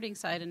rewarding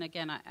side, and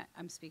again,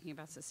 I'm speaking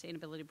about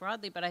sustainability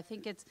broadly, but I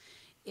think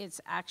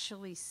it's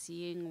actually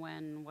seeing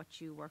when what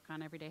you work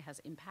on every day has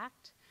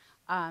impact.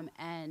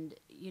 And,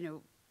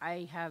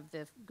 I have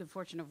the good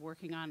fortune of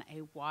working on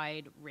a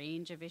wide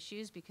range of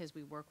issues because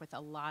we work with a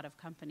lot of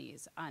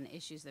companies on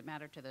issues that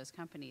matter to those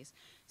companies.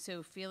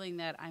 So feeling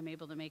that I'm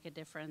able to make a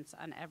difference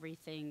on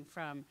everything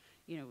from,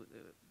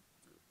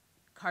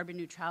 carbon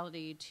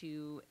neutrality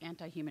to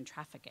anti-human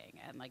trafficking,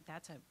 and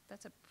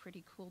that's a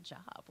pretty cool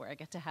job where I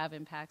get to have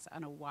impacts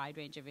on a wide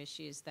range of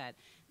issues that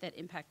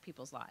impact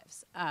people's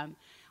lives.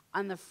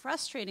 On the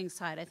frustrating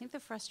side, I think the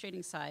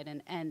frustrating side,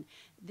 and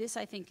this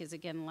I think is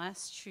again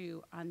less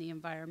true on the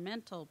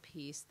environmental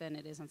piece than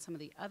it is on some of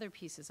the other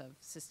pieces of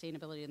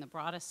sustainability in the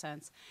broadest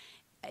sense,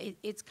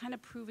 it's kind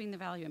of proving the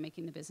value and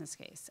making the business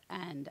case.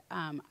 And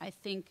I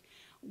think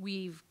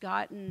we've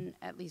gotten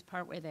at least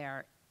partway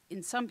there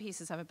in some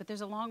pieces of it, but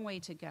there's a long way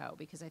to go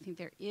because I think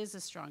there is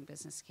a strong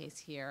business case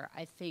here.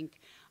 I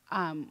think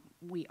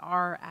we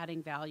are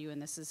adding value,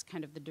 and this is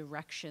kind of the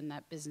direction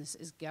that business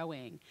is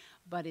going,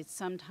 but it's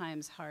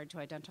sometimes hard to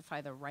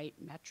identify the right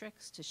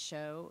metrics to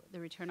show the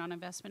return on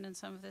investment in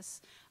some of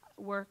this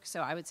work.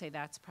 So I would say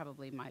that's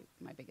probably my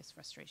biggest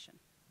frustration.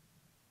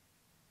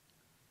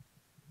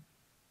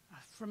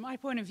 From my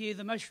point of view,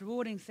 the most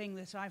rewarding thing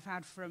that I've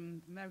had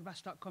from the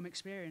Megabus.com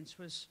experience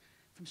was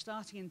from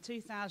starting in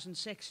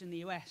 2006 in the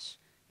US.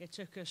 It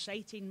took us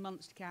 18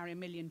 months to carry 1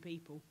 million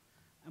people,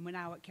 and we're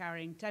now at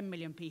carrying 10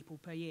 million people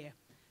per year.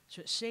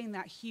 So it's seeing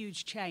that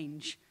huge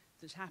change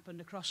that's happened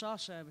across our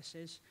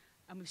services,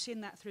 and we've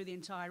seen that through the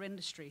entire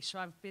industry. So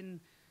I've been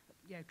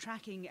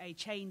tracking a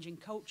change in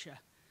culture.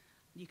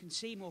 You can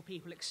see more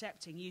people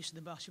accepting use of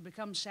the bus. It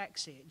becomes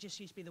sexy. It just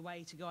used to be the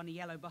way to go on a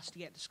yellow bus to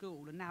get to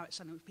school, and now it's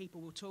something that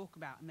people will talk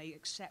about and they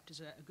accept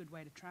as a good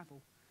way to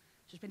travel.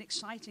 So it's been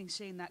exciting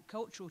seeing that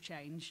cultural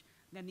change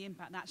and then the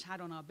impact that's had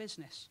on our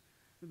business.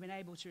 We've been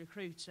able to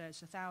recruit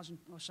 1,000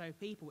 or so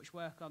people which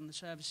work on the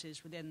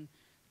services within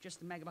just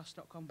the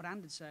Megabus.com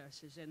branded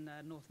services in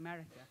North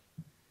America.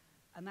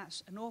 And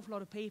that's an awful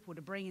lot of people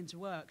to bring into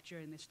work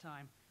during this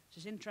time. So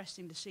it's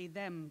interesting to see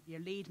them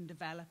lead and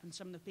develop, and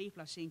some of the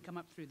people I've seen come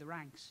up through the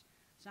ranks.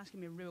 So that's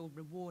going to be a real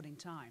rewarding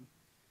time.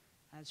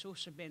 It's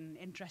also been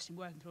interesting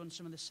working through on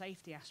some of the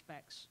safety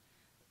aspects,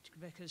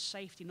 because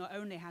safety not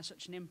only has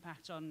such an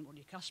impact on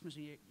your customers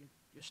and your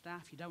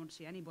staff, you don't want to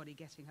see anybody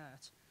getting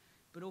hurt,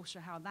 but also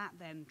how that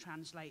then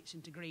translates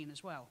into green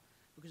as well.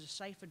 Because a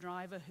safer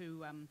driver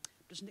who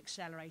doesn't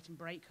accelerate and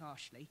brake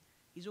harshly,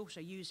 he's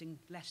also using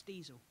less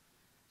diesel.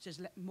 So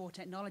there's more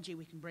technology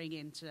we can bring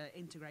in to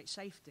integrate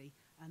safety,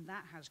 and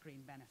that has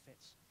green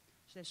benefits.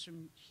 So there's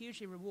some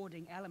hugely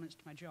rewarding elements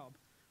to my job,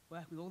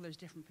 working with all those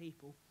different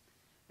people.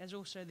 There's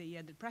also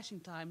the depressing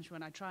times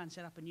when I try and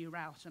set up a new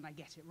route and I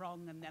get it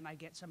wrong, and then I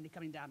get somebody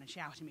coming down and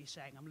shouting at me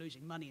saying I'm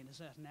losing money in a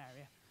certain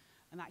area.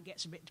 And that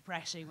gets a bit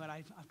depressing when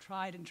I've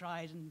tried and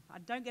tried, and I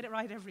don't get it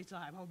right every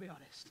time, I'll be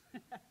honest.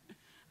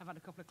 I've had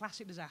a couple of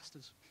classic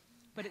disasters.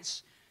 But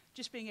it's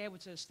just being able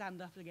to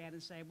stand up again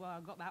and say, well, I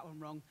got that one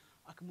wrong.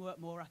 I can work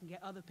more, I can get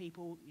other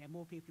people,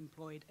 more people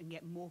employed, and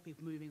get more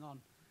people moving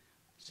on.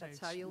 So That's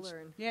how you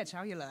learn. Yeah, it's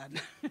how you learn.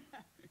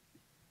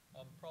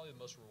 Probably the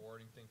most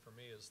rewarding thing for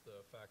me is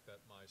the fact that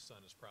my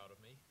son is proud of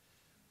me,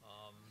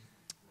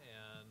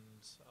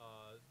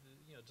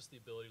 just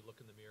the ability to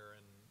look in the mirror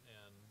and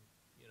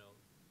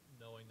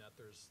knowing that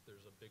there's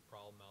a big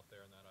problem out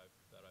there and that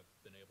I've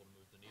been able to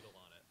move the needle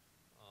on it.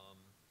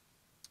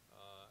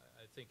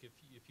 I think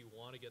if you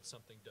want to get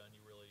something done,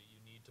 you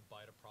need to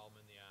bite a problem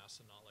in the ass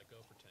and not let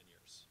go for 10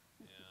 years.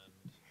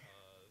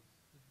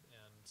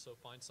 And so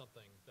find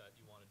something that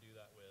you want to do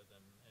that with,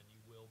 and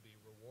you will be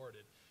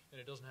rewarded. And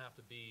it doesn't have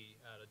to be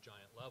at a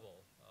giant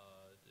level.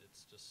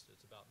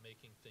 It's about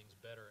making things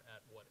better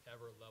at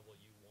whatever level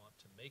you want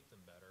to make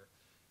them better,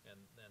 and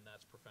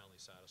that's profoundly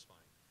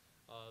satisfying.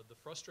 The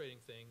frustrating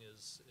thing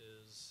is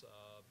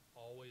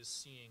always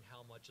seeing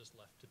how much is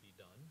left to be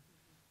done,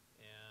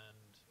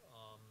 and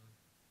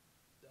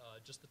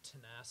just the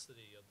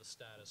tenacity of the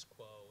status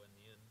quo, and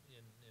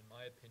in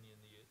my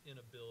opinion, the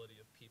inability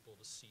of people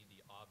to see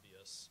the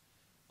obvious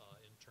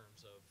in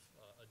terms of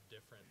a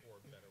different or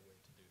better way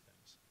to do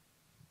things.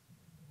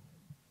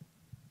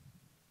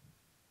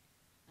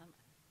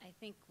 I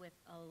think with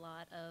a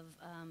lot of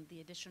the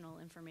additional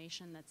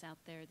information that's out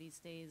there these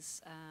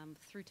days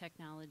through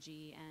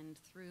technology and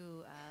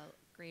through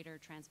greater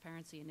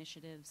transparency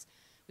initiatives,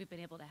 we've been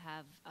able to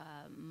have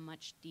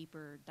much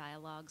deeper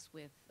dialogues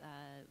with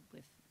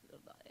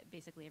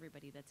basically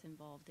everybody that's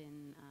involved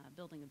in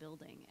building a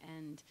building.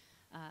 And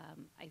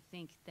I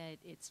think that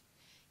it's,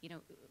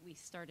 we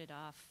started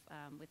off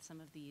with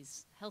some of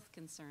these health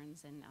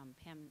concerns, and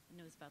Pam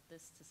knows about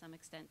this to some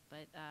extent,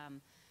 but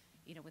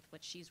with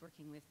what she's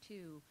working with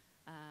too,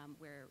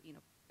 where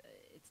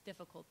it's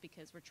difficult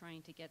because we're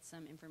trying to get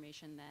some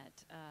information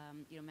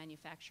that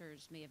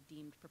manufacturers may have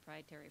deemed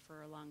proprietary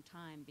for a long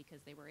time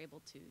because they were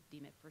able to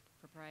deem it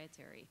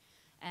proprietary,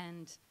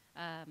 and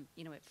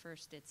at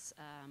first it's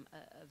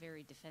a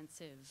very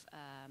defensive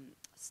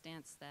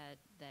stance that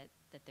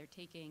they're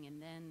taking,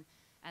 and then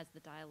as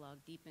the dialogue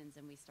deepens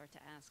and we start to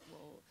ask,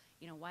 well,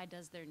 why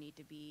does there need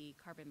to be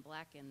carbon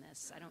black in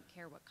this? I don't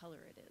care what color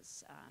it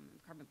is.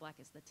 Carbon black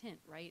is the tint,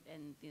 right?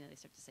 And they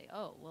start to say,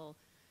 oh, well,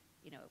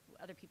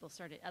 other people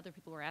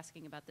were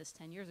asking about this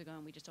 10 years ago,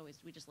 and we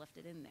just left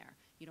it in there.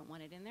 You don't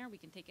want it in there, we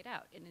can take it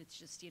out. And it's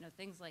just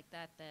things like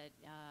that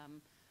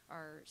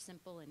are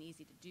simple and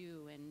easy to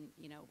do. And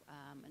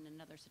in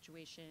another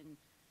situation,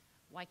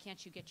 why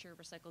can't you get your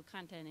recycled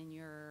content in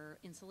your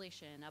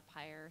insulation up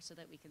higher so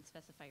that we can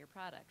specify your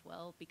product?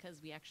 Well,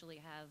 because we actually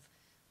have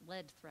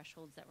lead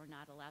thresholds that we're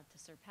not allowed to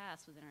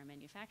surpass within our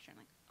manufacturing.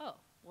 Like, oh,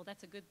 well,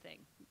 that's a good thing.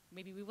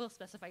 Maybe we will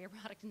specify your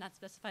product and not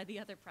specify the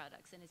other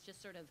products. And it's just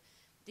sort of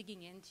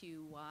digging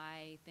into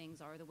why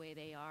things are the way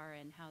they are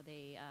and how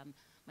they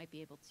might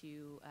be able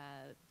to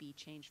be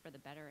changed for the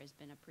better has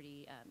been a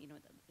pretty,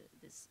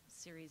 this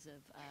series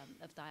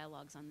of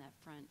dialogues on that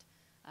front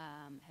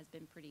has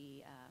been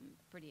pretty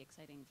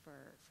exciting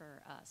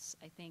for us.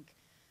 I think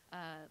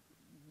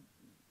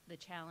the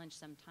challenge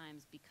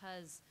sometimes,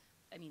 because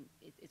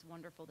it's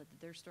wonderful that the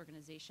Durst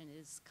organization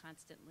is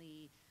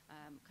constantly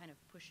kind of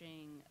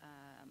pushing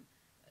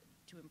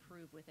to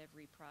improve with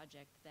every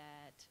project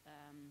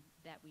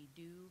that we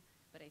do.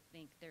 But I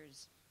think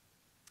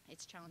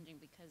it's challenging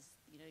because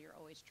you're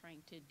always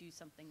trying to do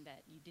something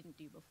that you didn't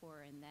do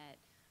before, and that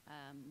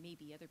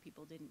maybe other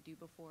people didn't do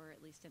before,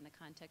 at least in the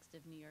context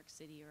of New York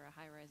City or a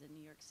high-rise in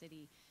New York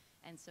City.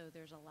 And so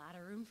there's a lot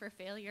of room for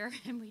failure,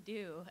 and we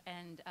do.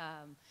 And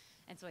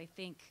so I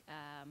think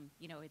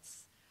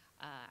it's.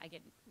 I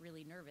get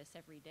really nervous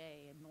every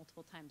day and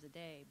multiple times a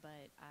day,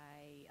 but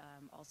I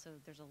also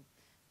there's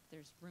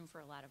room for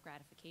a lot of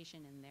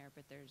gratification in there.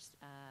 But there's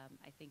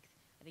I think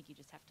you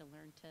just have to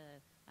learn to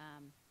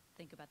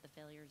think about the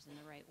failures in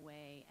the right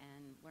way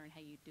and learn how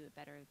you do it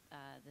better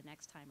the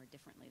next time or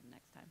differently the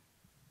next time.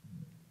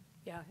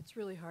 Yeah, it's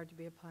really hard to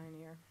be a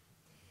pioneer.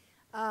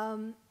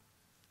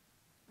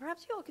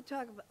 Perhaps you all could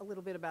talk a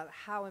little bit about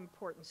how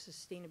important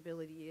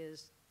sustainability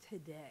is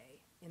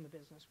today in the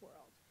business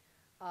world.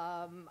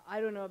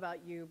 I don't know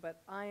about you,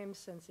 but I am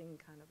sensing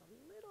kind of a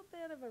little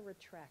bit of a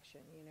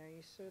retraction.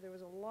 There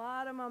was a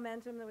lot of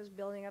momentum that was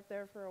building up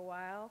there for a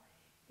while,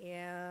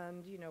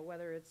 and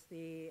whether it's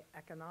the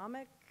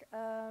economic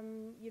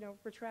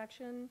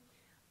retraction,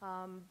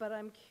 but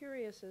I'm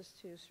curious as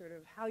to sort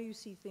of how you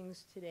see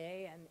things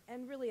today,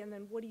 and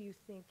then what do you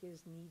think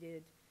is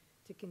needed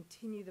to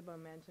continue the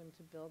momentum,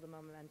 to build the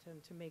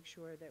momentum, to make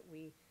sure that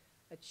we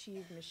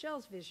achieve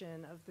Michelle's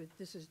vision of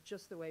this is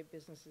just the way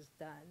business is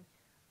done.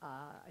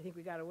 I think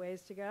we got a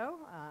ways to go.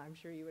 I'm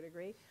sure you would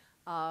agree.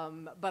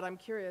 But I'm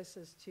curious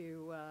as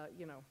to,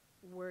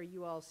 where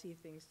you all see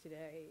things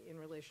today in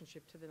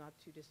relationship to the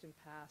not-too-distant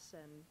past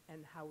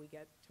and how we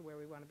get to where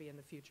we want to be in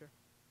the future.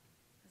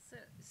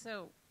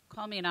 So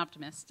call me an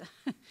optimist,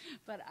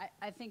 but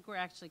I think we're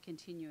actually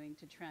continuing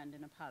to trend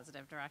in a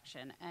positive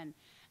direction.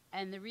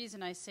 And the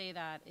reason I say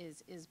that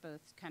is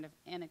both kind of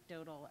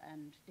anecdotal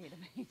and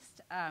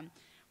data-based.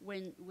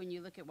 When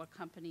you look at what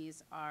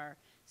companies are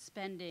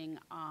spending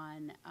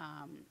on,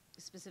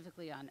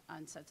 specifically on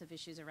sets of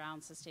issues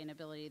around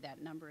sustainability,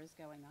 that number is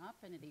going up,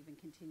 and it even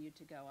continued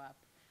to go up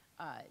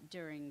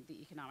during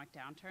the economic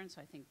downturn.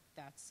 So I think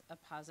that's a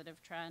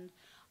positive trend.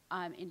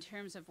 In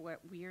terms of what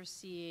we're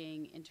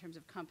seeing in terms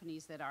of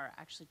companies that are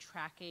actually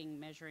tracking,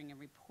 measuring, and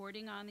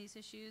reporting on these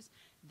issues,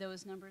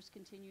 those numbers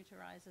continue to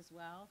rise as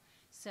well.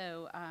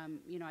 So,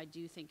 I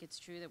do think it's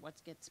true that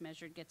what gets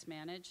measured gets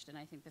managed, and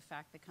I think the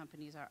fact that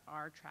companies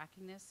are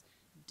tracking this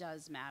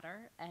does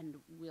matter and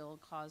will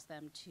cause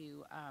them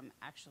to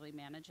actually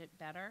manage it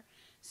better.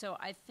 So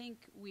I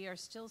think we are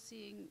still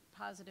seeing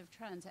positive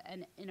trends.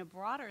 And in a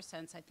broader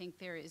sense, I think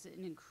there is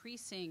an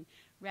increasing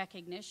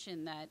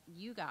recognition that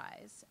you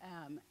guys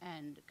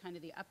and kind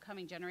of the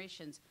upcoming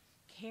generations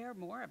care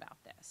more about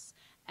this.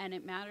 And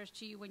it matters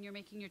to you when you're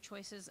making your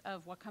choices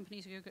of what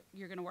companies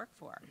you're going to work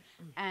for.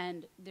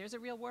 And there's a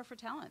real war for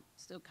talent.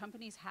 So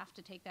companies have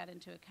to take that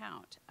into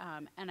account.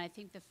 And I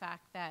think the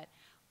fact that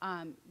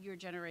your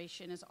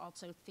generation is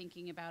also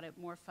thinking about it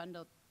more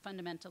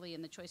fundamentally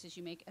in the choices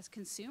you make as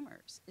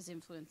consumers is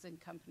influencing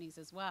companies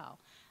as well.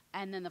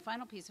 And then the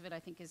final piece of it, I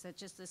think, is that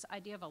just this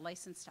idea of a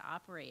license to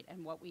operate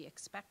and what we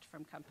expect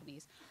from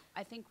companies.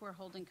 I think we're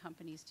holding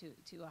companies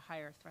to a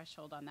higher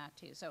threshold on that,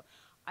 too. So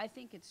I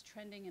think it's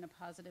trending in a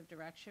positive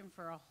direction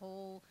for a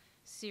whole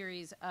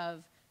series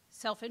of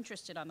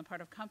self-interested on the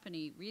part of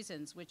company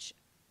reasons, which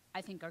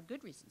I think are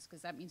good reasons,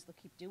 because that means they'll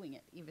keep doing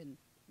it even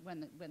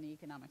when the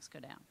economics go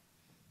down.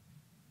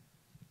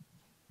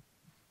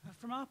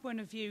 From our point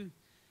of view,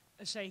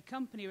 as a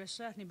company, we're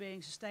certainly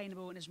being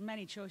sustainable in as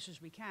many choices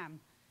as we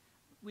can.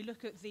 We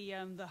look at the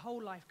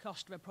whole life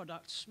cost of a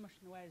product, much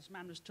in the way as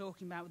Man was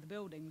talking about with the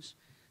buildings.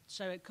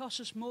 So it costs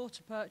us more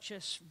to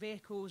purchase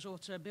vehicles or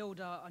to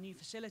build our new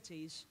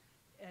facilities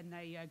in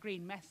a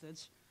green method.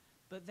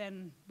 But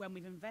then when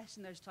we've invested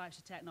in those types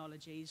of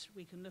technologies,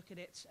 we can look at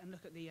it and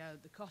look at the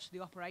cost of the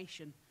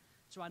operation.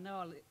 So I know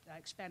I'll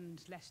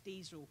expend less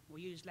diesel or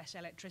use less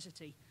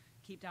electricity,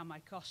 keep down my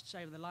costs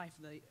over the life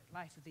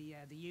of the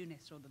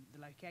unit or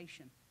the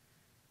location.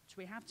 So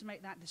we have to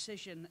make that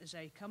decision as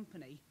a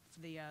company for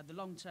the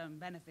long-term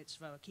benefits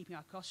for keeping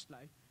our costs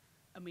low.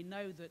 And we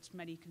know that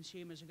many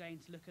consumers are going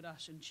to look at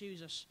us and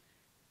choose us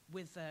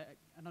with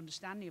an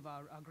understanding of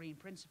our green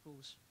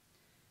principles.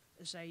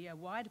 As a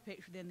wider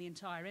picture within the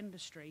entire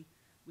industry,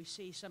 we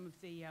see some of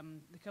the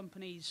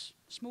companies,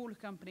 smaller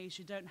companies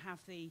who don't have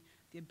the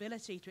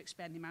ability to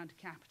expend the amount of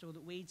capital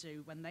that we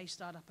do when they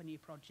start up a new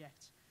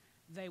project.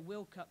 They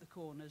will cut the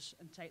corners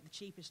and take the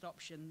cheapest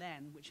option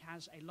then, which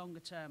has a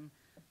longer-term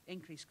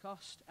increased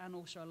cost and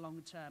also a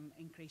longer-term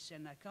increase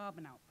in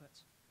carbon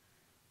output.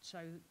 So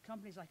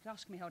companies like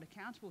us can be held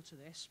accountable to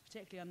this,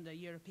 particularly under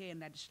European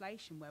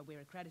legislation where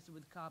we're accredited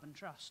with the Carbon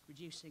Trust,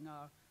 reducing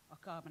our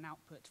carbon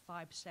output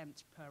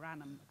 5% per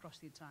annum across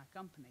the entire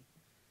company.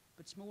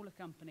 but smaller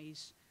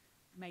companies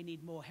may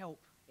need more help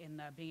in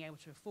being able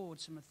to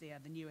afford some of the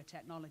newer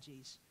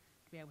technologies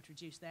to be able to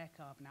reduce their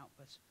carbon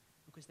output,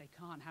 because they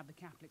can't have the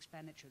capital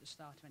expenditure at the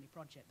start of any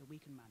project that we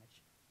can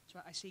manage.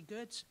 So I see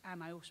goods,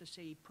 and I also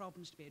see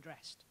problems to be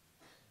addressed.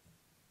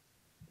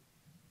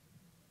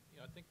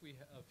 I think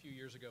a few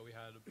years ago we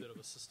had a bit of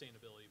a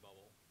sustainability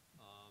bubble,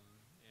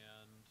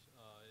 and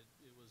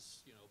it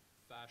was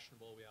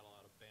fashionable. We had a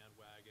lot of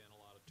bandwagon,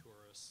 a lot of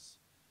tourists,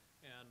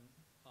 and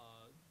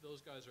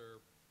those guys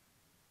are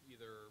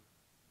either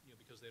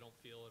because they don't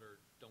feel it or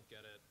don't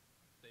get it,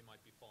 they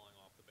might be falling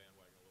off the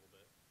bandwagon a little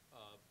bit.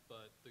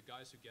 But the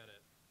guys who get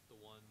it, the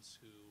ones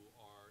who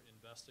are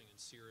investing in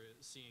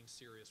seeing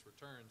serious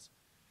returns,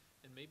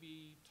 and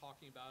maybe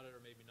talking about it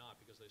or maybe not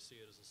because they see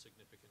it as a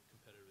significant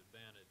competitive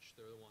advantage,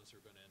 they're the ones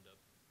who are going to end up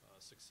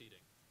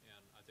succeeding.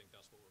 And I think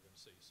that's what we're going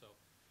to see. So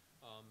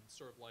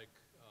sort of like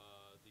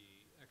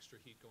the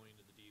extra heat going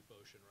into the deep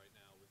ocean right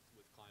now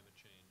with climate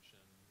change,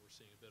 and we're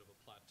seeing a bit of a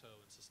plateau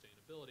in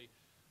sustainability.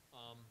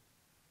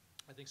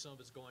 I think some of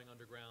it's going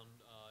underground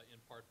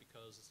in part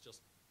because it's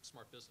just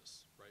smart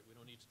business, right? We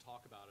don't need to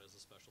talk about it as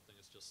a special thing.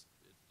 It's just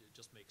it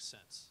just makes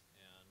sense.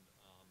 And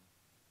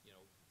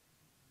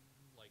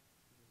like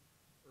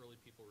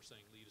early people were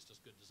saying, LEED is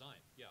just good design.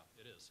 Yeah,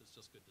 it is. It's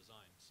just good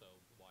design. So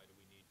why do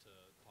we need to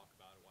talk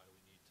about it? Why do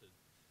we need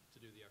to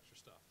do the extra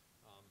stuff?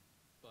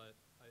 But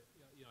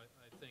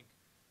I think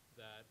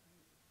that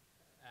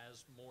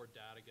as more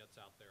data gets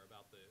out there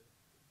about the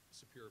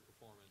superior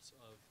performance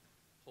of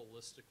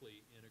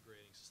holistically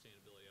integrating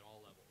sustainability at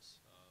all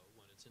levels,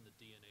 when it's in the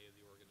DNA of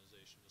the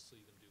organization, you'll see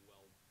them do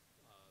well,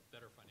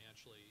 better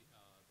financially.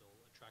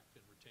 They'll attract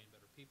and retain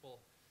better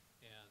people,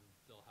 and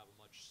they'll have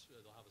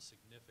a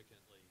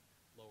significantly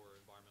lower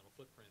environmental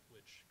footprint,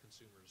 which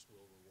consumers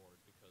will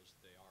reward because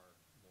they are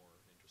more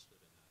interested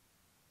in that.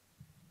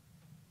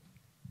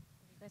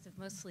 You guys have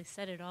mostly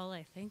said it all,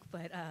 I think,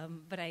 but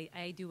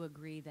I do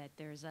agree that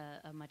there's a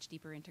much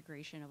deeper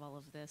integration of all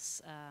of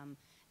this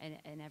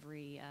in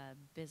every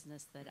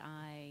business that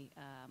I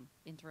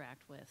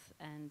interact with.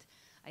 And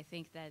I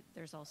think that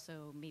there's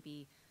also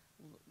maybe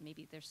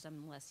there's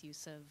some less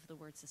use of the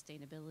word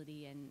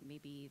sustainability, and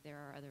maybe there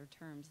are other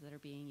terms that are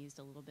being used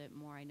a little bit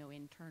more. I know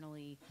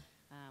internally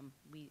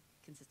we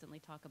consistently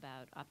talk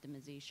about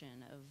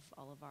optimization of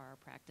all of our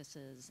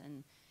practices,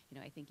 and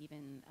I think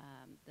even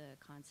the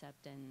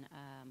concept and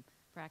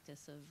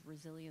practice of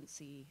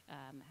resiliency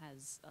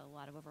has a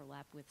lot of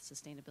overlap with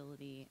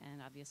sustainability,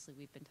 and obviously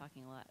we've been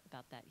talking a lot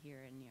about that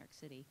here in New York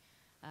City.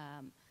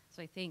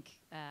 So I think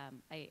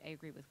I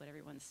agree with what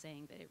everyone's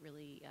saying, that it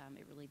really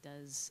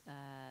does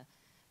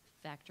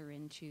factor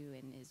into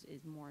and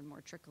is more and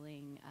more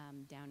trickling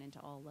down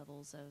into all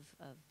levels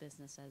of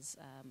business as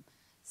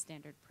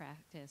standard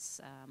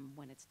practice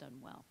when it's done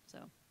well. So.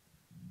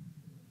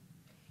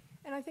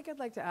 And I think I'd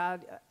like to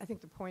add, I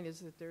think the point is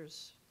that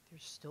there's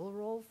still a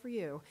role for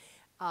you.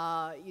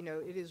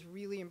 It is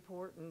really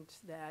important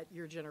that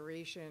your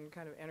generation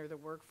kind of enter the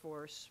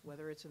workforce,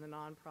 whether it's in the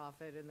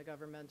nonprofit, in the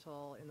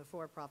governmental, in the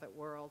for-profit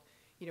world,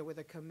 with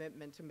a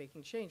commitment to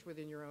making change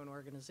within your own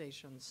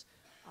organizations.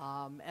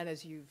 And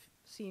as you've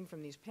seen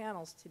from these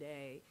panels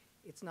today,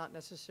 it's not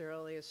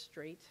necessarily a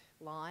straight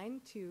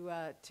line to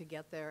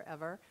get there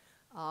ever,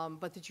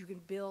 but that you can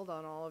build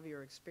on all of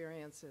your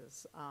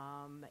experiences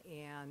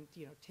and,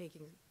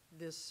 taking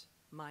this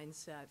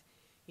mindset,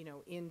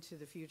 into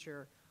the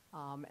future.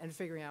 And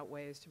figuring out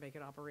ways to make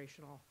it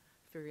operational,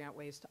 figuring out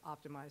ways to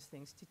optimize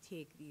things, to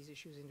take these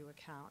issues into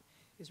account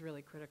is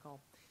really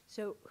critical.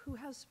 So who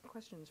has some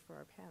questions for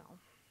our panel?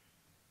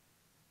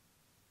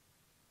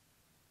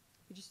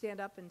 Would you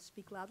stand up and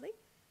speak loudly?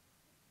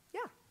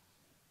 Yeah.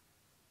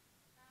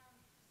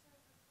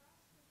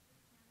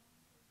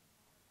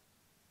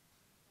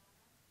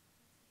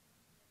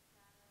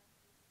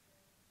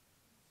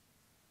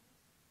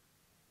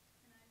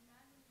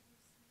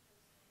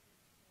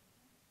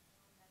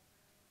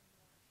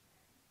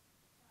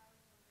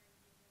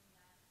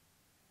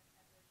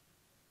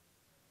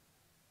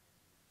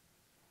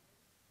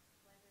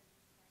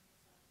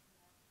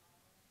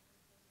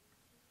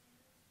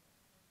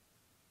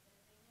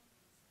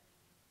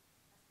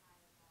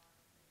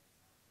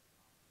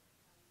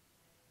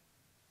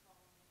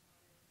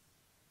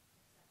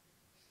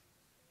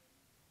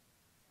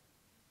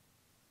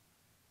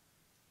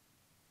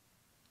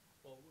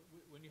 Well,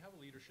 when you have a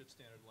leadership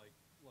standard like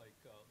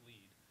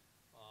LEED,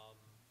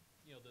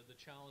 the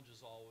challenge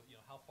is all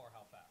how far,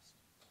 how fast,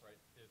 right?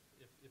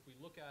 If we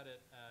look at it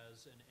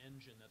as an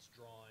engine that's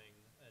drawing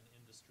an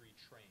industry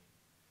train,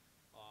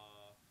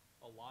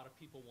 a lot of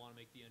people want to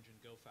make the engine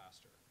go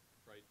faster,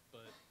 right?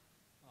 But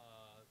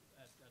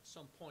at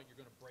some point you're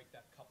going to break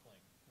that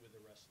coupling with the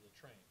rest of the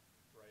train,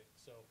 right?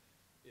 So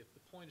if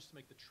the point is to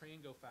make the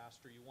train go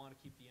faster, you want to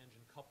keep the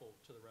engine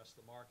coupled to the rest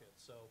of the market.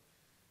 So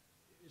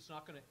it's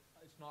not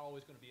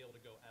always going to be able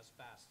to go as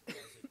fast as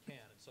it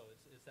can, and so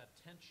it's that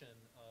tension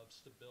of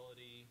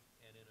stability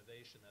and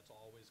innovation that's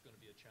always going to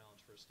be a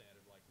challenge for a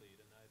standard like LEED.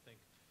 And I think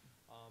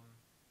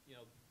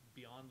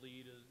beyond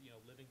LEED,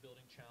 living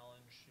building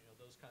challenge,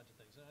 those kinds of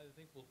things. And I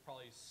think we'll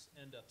probably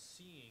end up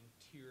seeing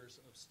tiers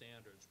of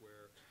standards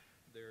where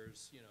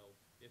there's,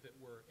 if it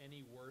were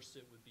any worse,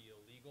 it would be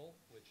illegal,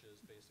 which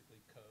is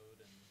basically code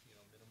and,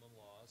 minimum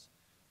laws.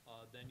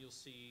 Then you'll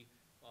see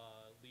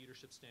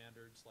leadership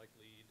standards like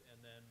LEED, and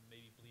then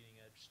maybe bleeding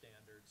edge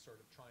standards, sort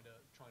of trying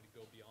to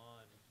go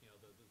beyond,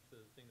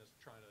 the thing that's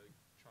trying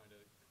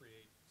to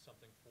create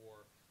something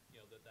for,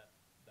 that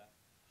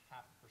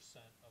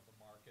 0.5% of the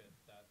market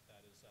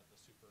that is at the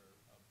super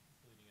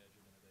bleeding edge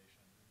of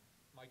innovation.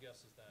 My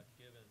guess is that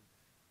given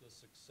the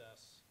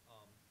success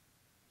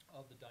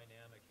of the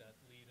dynamic that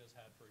LEED has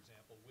had, for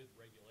example, with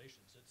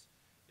regulations,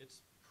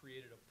 it's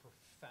created a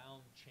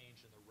profound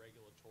change in the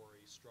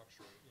regulatory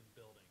structure in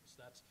buildings.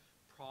 That's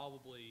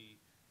probably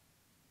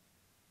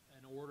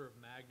an order of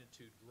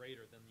magnitude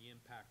greater than the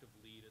impact of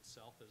LEED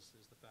itself is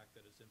the fact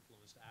that it's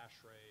influenced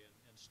ASHRAE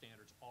and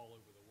standards all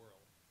over the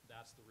world.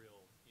 That's the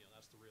real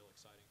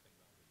exciting thing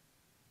about LEED.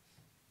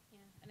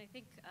 Yeah, and I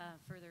think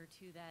further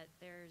to that,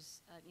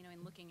 there's,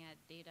 in looking at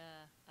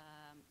data,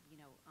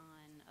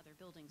 on other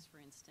buildings,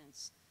 for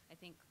instance, I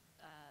think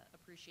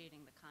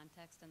appreciating the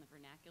context and the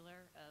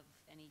vernacular of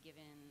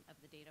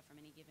the data from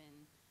any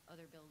given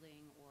other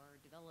building or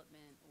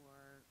development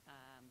or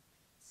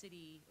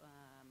city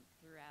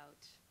throughout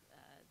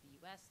the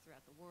U.S.,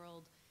 throughout the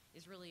world,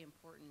 is really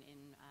important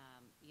in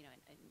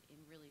in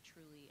really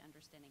truly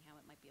understanding how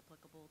it might be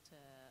applicable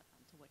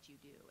to what you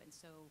do. And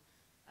so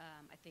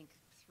I think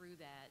through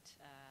that,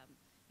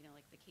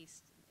 like the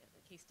case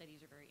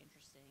studies are very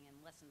interesting, and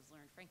lessons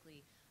learned.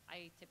 Frankly,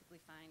 I typically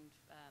find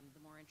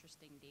the more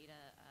interesting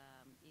data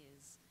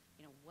is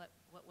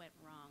what went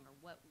wrong or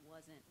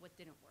what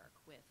didn't work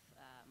with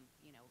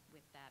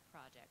with that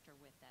project or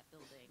with that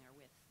building or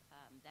with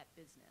that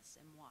business,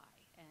 and why.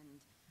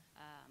 And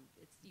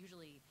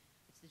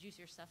it's the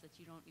juicier stuff that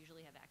you don't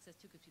usually have access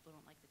to because people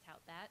don't like to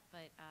tout that.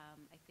 But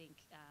I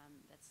think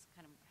that's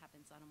kind of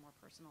happens on a more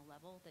personal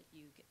level, that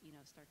you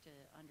start to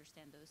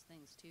understand those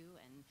things too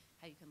and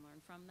how you can learn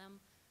from them.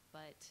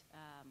 But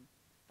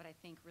I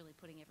think really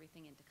putting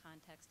everything into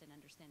context and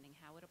understanding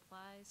how it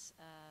applies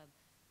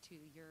to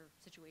your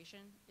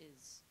situation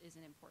is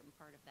an important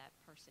part of that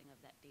parsing of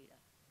that data.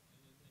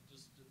 And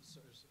just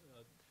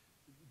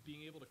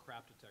being able to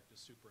crap detect is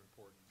super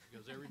important,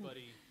 because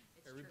everybody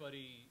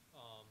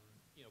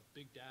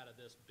big data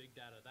this, big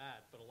data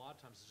that, but a lot of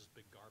times it's just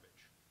big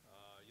garbage.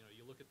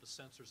 You look at the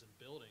sensors in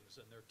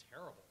buildings and they're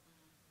terrible.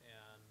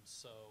 And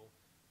so,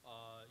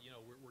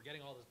 we're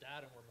getting all this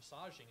data and we're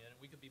massaging it, and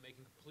we could be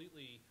making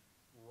completely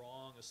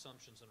wrong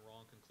assumptions and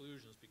wrong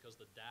conclusions because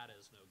the data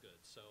is no good.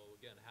 So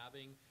again,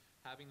 having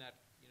that,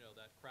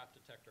 that crap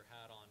detector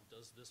hat on,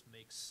 does this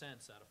make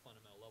sense at a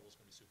fundamental level, is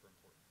going to be super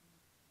important.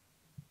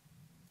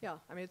 Yeah,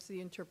 I mean, it's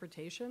the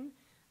interpretation,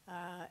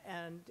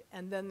 and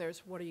then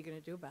there's what are you going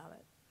to do about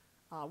it?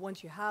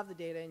 Once you have the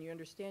data and you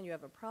understand you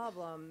have a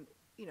problem,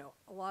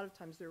 a lot of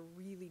times they're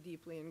really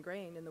deeply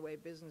ingrained in the way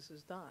business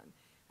is done.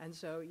 And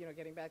so,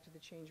 getting back to the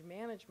change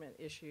management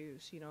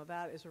issues,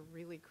 that is a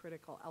really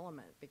critical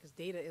element, because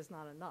data is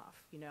not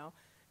enough,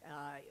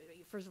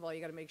 First of all, you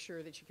got to make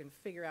sure that you can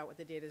figure out what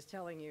the data is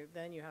telling you.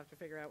 Then you have to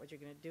figure out what you're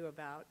going to do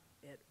about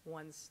it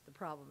once the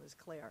problem is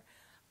clear.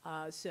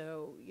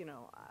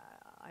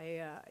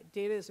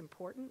 Data is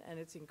important, and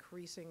it's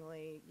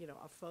increasingly,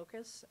 a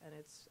focus, and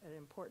it's an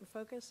important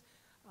focus.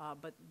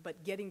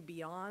 But getting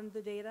beyond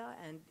the data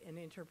and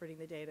interpreting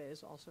the data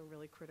is also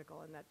really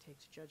critical, and that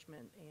takes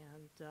judgment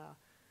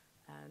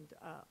and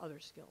other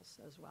skills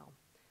as well.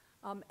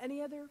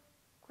 Any other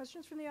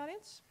questions from the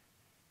audience?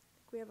 I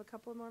think we have a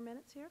couple more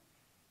minutes here.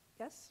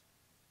 Yes?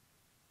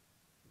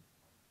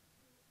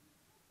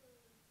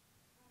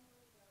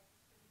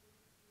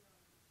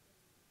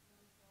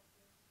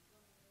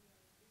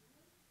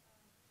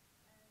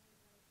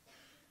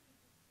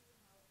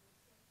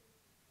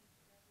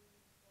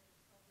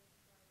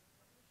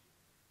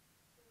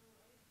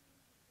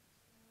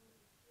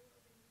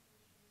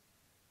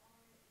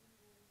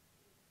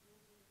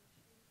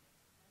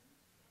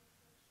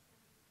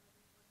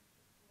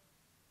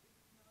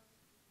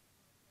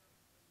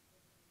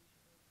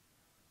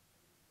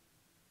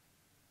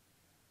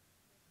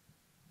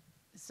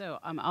 So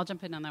I'll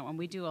jump in on that one.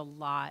 We do a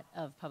lot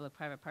of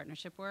public-private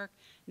partnership work,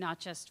 not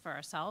just for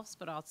ourselves,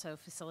 but also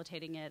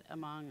facilitating it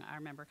among our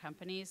member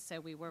companies.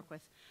 So we work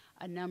with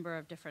a number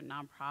of different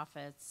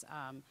nonprofits,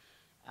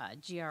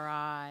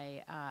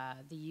 GRI,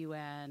 the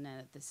UN,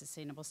 the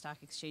Sustainable Stock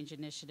Exchange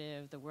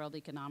Initiative, the World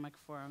Economic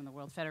Forum, the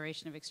World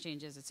Federation of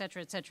Exchanges, et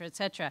cetera, et cetera, et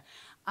cetera,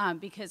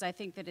 because I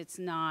think that it's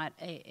not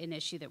an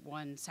issue that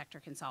one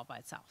sector can solve by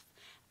itself.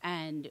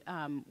 And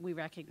we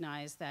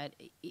recognize that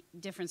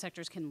different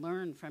sectors can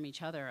learn from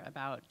each other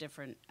about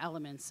different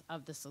elements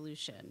of the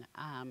solution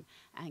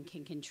and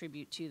can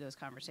contribute to those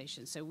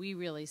conversations. So we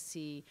really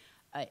see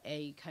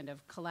a kind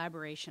of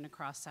collaboration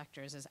across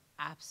sectors is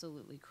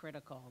absolutely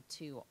critical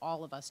to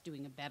all of us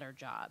doing a better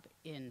job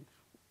in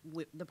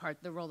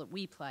the role that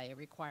we play. It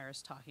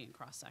requires talking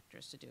across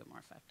sectors to do it more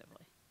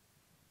effectively.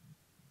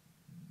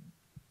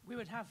 We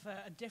would have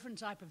a different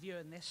type of view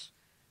in this.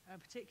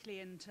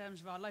 particularly in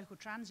terms of our local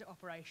transit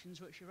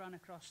operations, which we run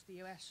across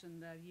the US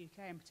and the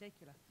UK in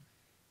particular.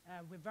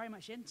 We're very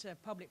much into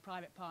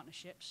public-private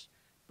partnerships,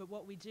 but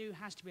what we do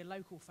has to be a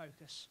local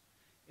focus.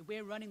 If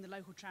we're running the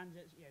local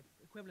transit,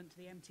 equivalent to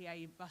the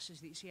MTA buses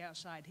that you see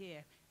outside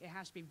here, it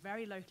has to be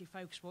very locally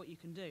focused what you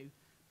can do.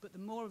 But the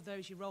more of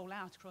those you roll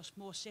out across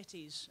more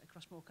cities,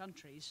 across more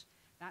countries,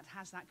 that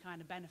has that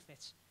kind of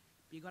benefit.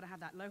 But you've got to have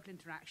that local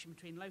interaction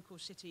between local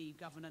city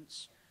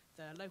governance,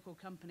 the local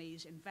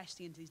companies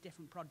investing into these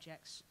different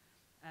projects,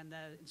 and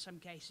in some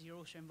cases you're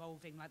also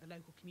involving like the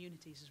local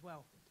communities as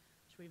well.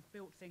 So we've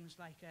built things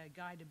like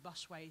guided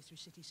busways through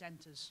city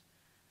centres,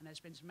 and there's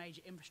been some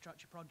major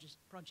infrastructure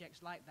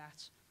projects like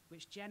that,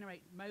 which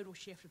generate modal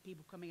shift of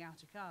people coming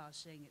out of cars,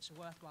 seeing it's a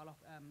worthwhile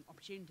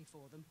opportunity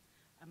for them,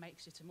 and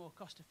makes it a more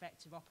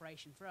cost-effective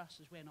operation for us,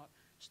 as we're not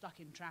stuck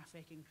in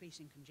traffic,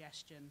 increasing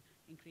congestion,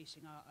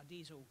 increasing our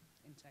diesel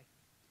intake.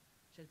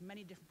 So there's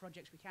many different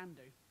projects we can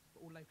do,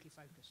 but all locally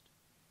focused.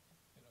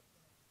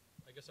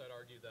 I guess I'd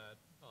argue that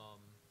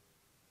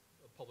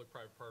a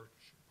public-private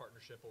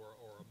partnership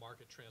or a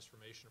market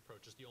transformation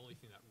approach is the only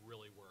thing that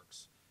really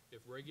works.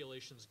 If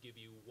regulations give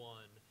you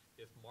one,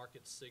 if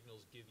market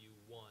signals give you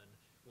one,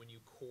 when you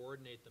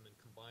coordinate them and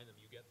combine them,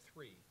 you get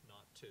three,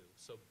 not two.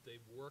 So they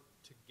work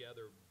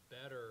together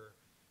better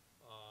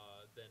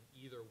than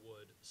either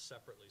would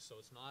separately. So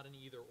it's not an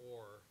either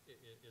or,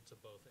 it's a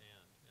both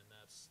and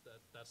that's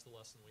the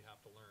lesson we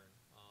have to learn.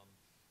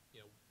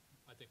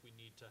 I think we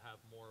need to have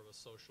more of a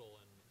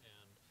social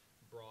and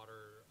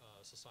broader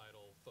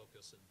societal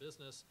focus in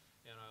business,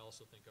 and I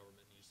also think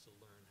government needs to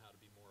learn how to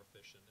be more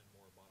efficient and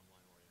more bottom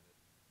line oriented.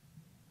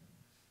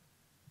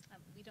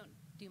 We don't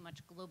do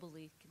much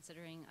globally,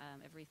 considering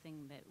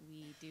everything that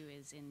we do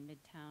is in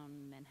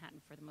Midtown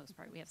Manhattan for the most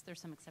part.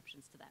 There's some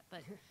exceptions to that,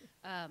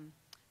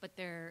 but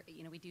there,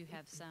 we do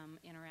have some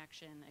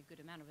interaction, a good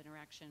amount of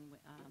interaction,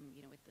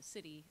 with the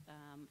city,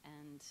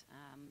 and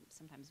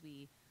sometimes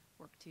we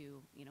work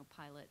to,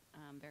 pilot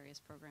various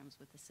programs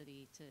with the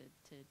city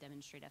to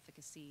demonstrate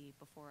efficacy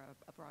before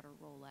a broader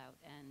rollout,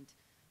 and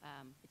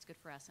it's good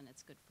for us and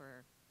it's good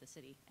for the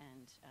city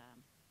and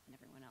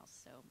everyone else.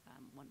 So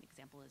one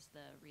example is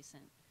the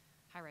recent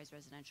high-rise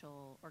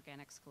residential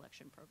organics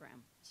collection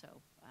program, so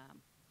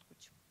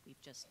which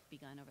we've just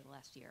begun over the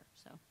last year.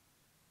 So.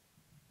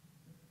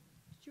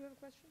 Did you have a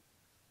question?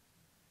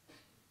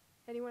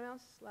 Anyone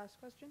else? Last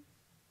question?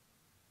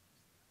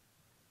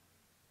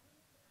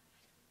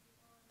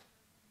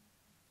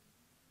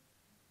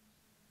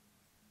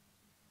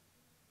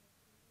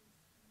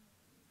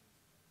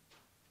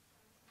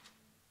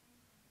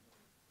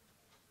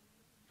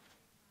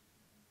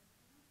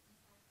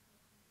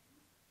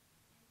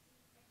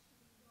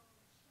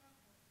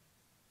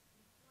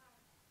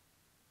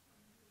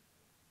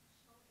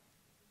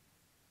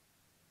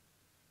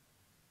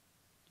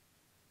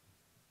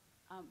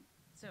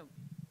 So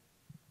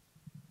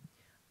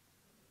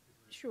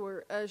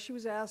Sure. She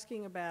was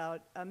asking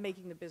about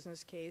making the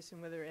business case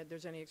and whether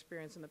there's any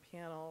experience in the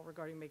panel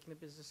regarding making the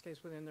business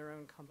case within their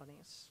own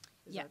companies.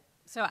 Yeah,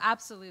 so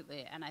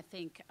absolutely. And I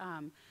think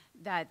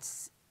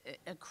that's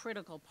a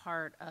critical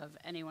part of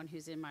anyone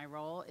who's in my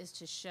role, is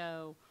to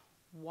show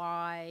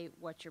why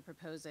what you're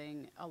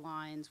proposing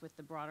aligns with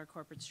the broader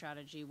corporate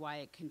strategy, why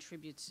it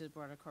contributes to the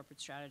broader corporate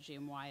strategy,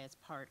 and why it's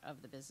part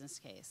of the business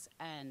case.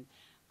 And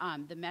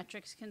the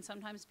metrics can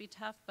sometimes be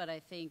tough, but I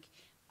think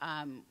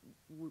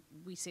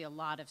we see a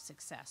lot of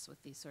success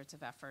with these sorts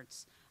of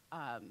efforts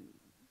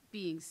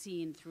being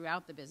seen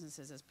throughout the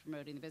businesses as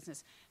promoting the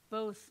business,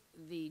 both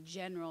the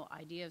general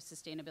idea of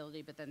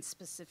sustainability, but then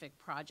specific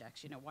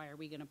projects. Why are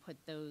we going to put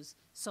those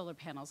solar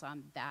panels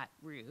on that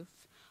roof?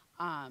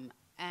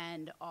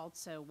 And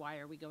also, why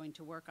are we going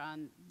to work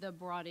on the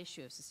broad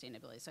issue of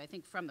sustainability? So I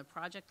think from the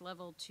project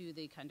level to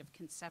the kind of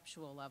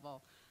conceptual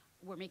level,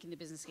 we're making the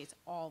business case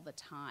all the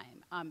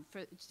time.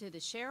 To the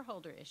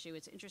shareholder issue,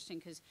 it's interesting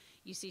because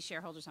you see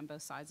shareholders on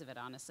both sides of it,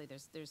 honestly.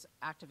 There's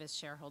activist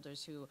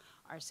shareholders who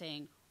are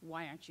saying,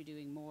 why aren't you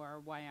doing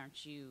more? Why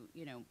aren't you,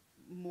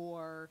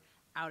 more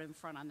out in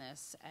front on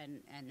this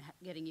and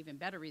getting even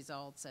better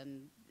results?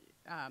 And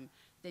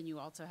then you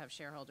also have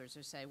shareholders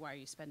who say, why are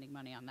you spending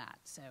money on that?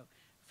 So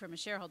from a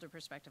shareholder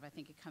perspective, I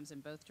think it comes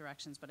in both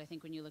directions. But I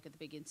think when you look at the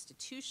big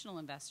institutional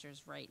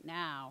investors right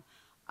now,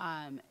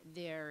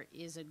 there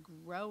is a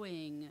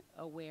growing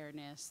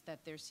awareness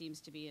that there seems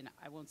to be, and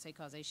I won't say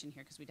causation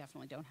here because we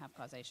definitely don't have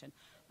causation,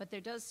 but there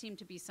does seem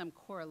to be some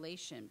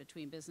correlation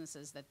between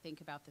businesses that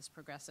think about this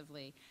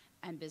progressively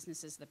and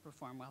businesses that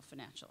perform well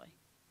financially.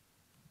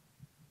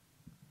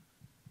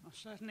 Well,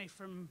 certainly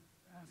for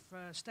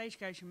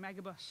Stagecoach and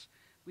Megabus,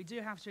 we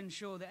do have to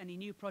ensure that any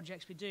new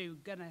projects we do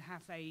are going to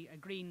have a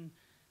green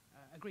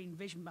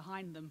vision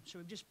behind them. So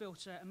we've just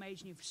built a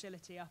major new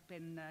facility up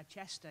in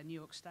Chester, New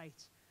York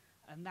State.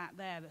 And that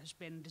has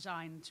been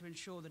designed to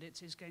ensure that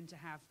it is going to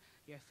have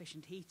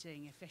efficient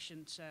heating,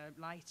 efficient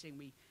lighting.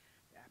 We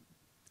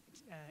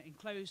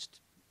enclosed,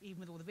 even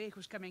with all the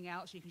vehicles coming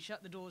out, so you can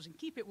shut the doors and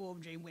keep it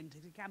warm during winter.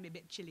 It can be a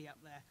bit chilly up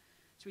there.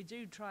 So we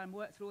do try and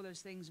work through all those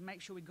things and make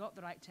sure we got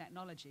the right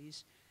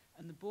technologies.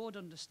 And the board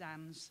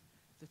understands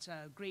that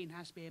green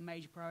has to be a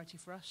major priority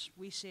for us.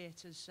 We see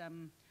it as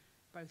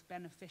both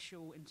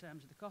beneficial in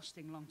terms of the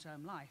costing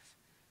long-term life,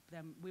 but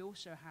then we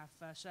also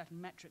have certain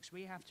metrics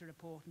we have to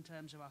report in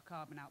terms of our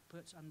carbon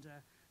outputs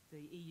under the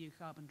EU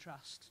Carbon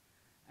Trust.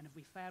 And if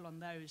we fail on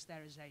those,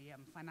 there is a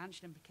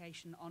financial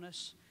implication on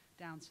us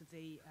down to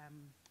the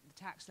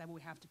tax level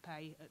we have to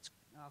pay at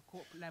our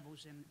corporate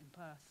levels in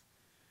Perth.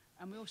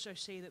 And we also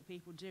see that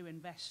people do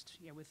invest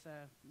with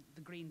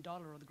the green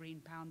dollar or the green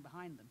pound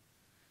behind them.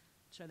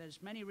 So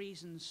there's many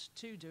reasons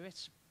to do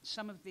it.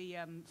 Some of the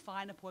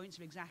finer points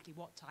of exactly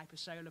what type of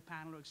solar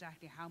panel or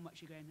exactly how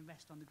much you're going to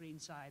invest on the green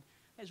side,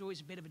 there's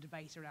always a bit of a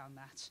debate around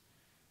that.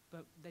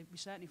 But we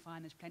certainly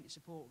find there's plenty of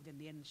support within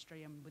the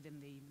industry and within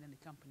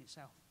the company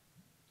itself.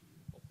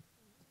 Well,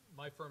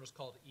 my firm is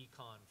called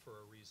Econ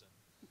for a reason.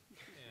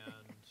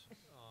 And,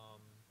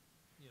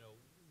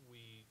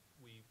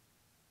 we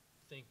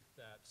think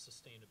that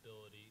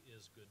sustainability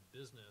is good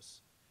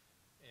business.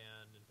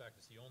 And, in fact,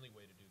 it's the only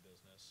way to do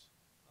business.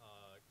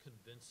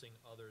 Convincing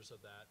others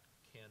of that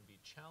can be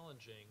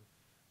challenging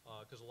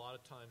because a lot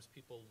of times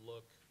people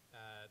look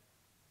at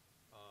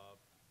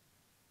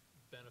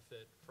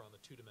benefit from a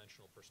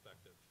two-dimensional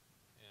perspective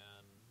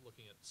and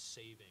looking at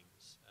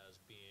savings as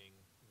being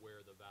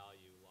where the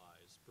value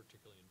lies,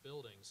 particularly in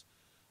buildings.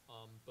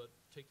 But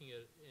taking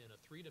it in a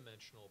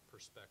three-dimensional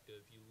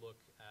perspective, you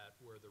look at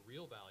where the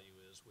real value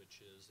is,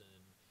 which is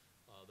in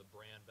the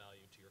brand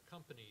value to your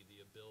company,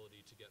 the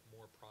ability to get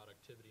more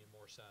productivity and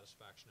more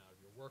satisfaction out of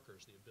your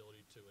workers, the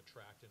ability to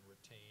attract and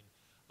retain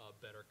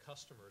better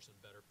customers and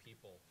better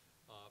people.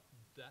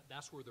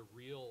 That's where the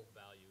real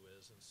value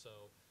is. And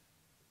so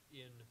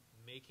in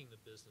making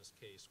the business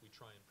case, we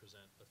try and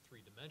present a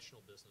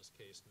three-dimensional business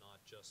case,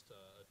 not just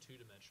a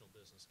two-dimensional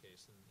business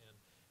case.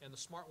 And the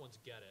smart ones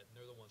get it, and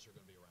they're the ones who are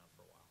going to be around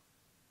for a while.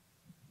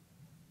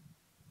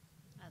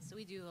 So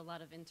we do a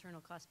lot of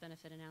internal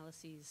cost-benefit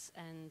analyses,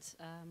 and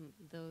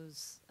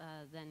those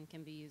then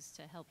can be used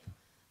to help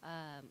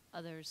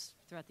others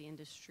throughout the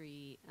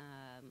industry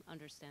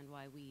understand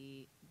why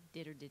we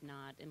did or did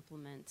not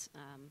implement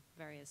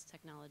various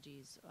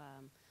technologies,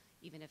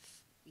 even if,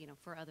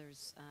 for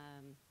others,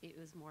 it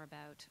was more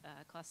about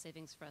cost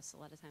savings. For us, a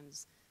lot of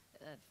times,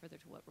 further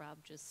to what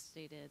Rob just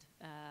stated,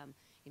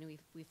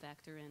 we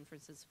factor in, for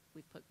instance,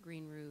 we've put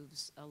green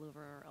roofs all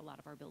over a lot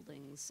of our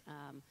buildings.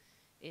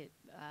 It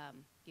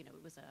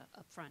was a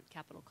upfront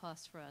capital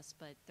cost for us,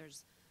 but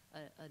there's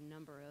a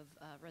number of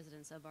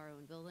residents of our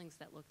own buildings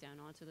that look down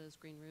onto those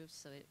green roofs,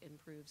 so it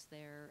improves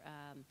their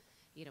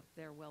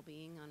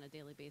well-being on a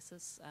daily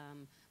basis.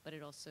 But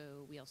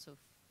we also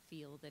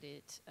feel that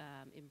it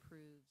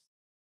improves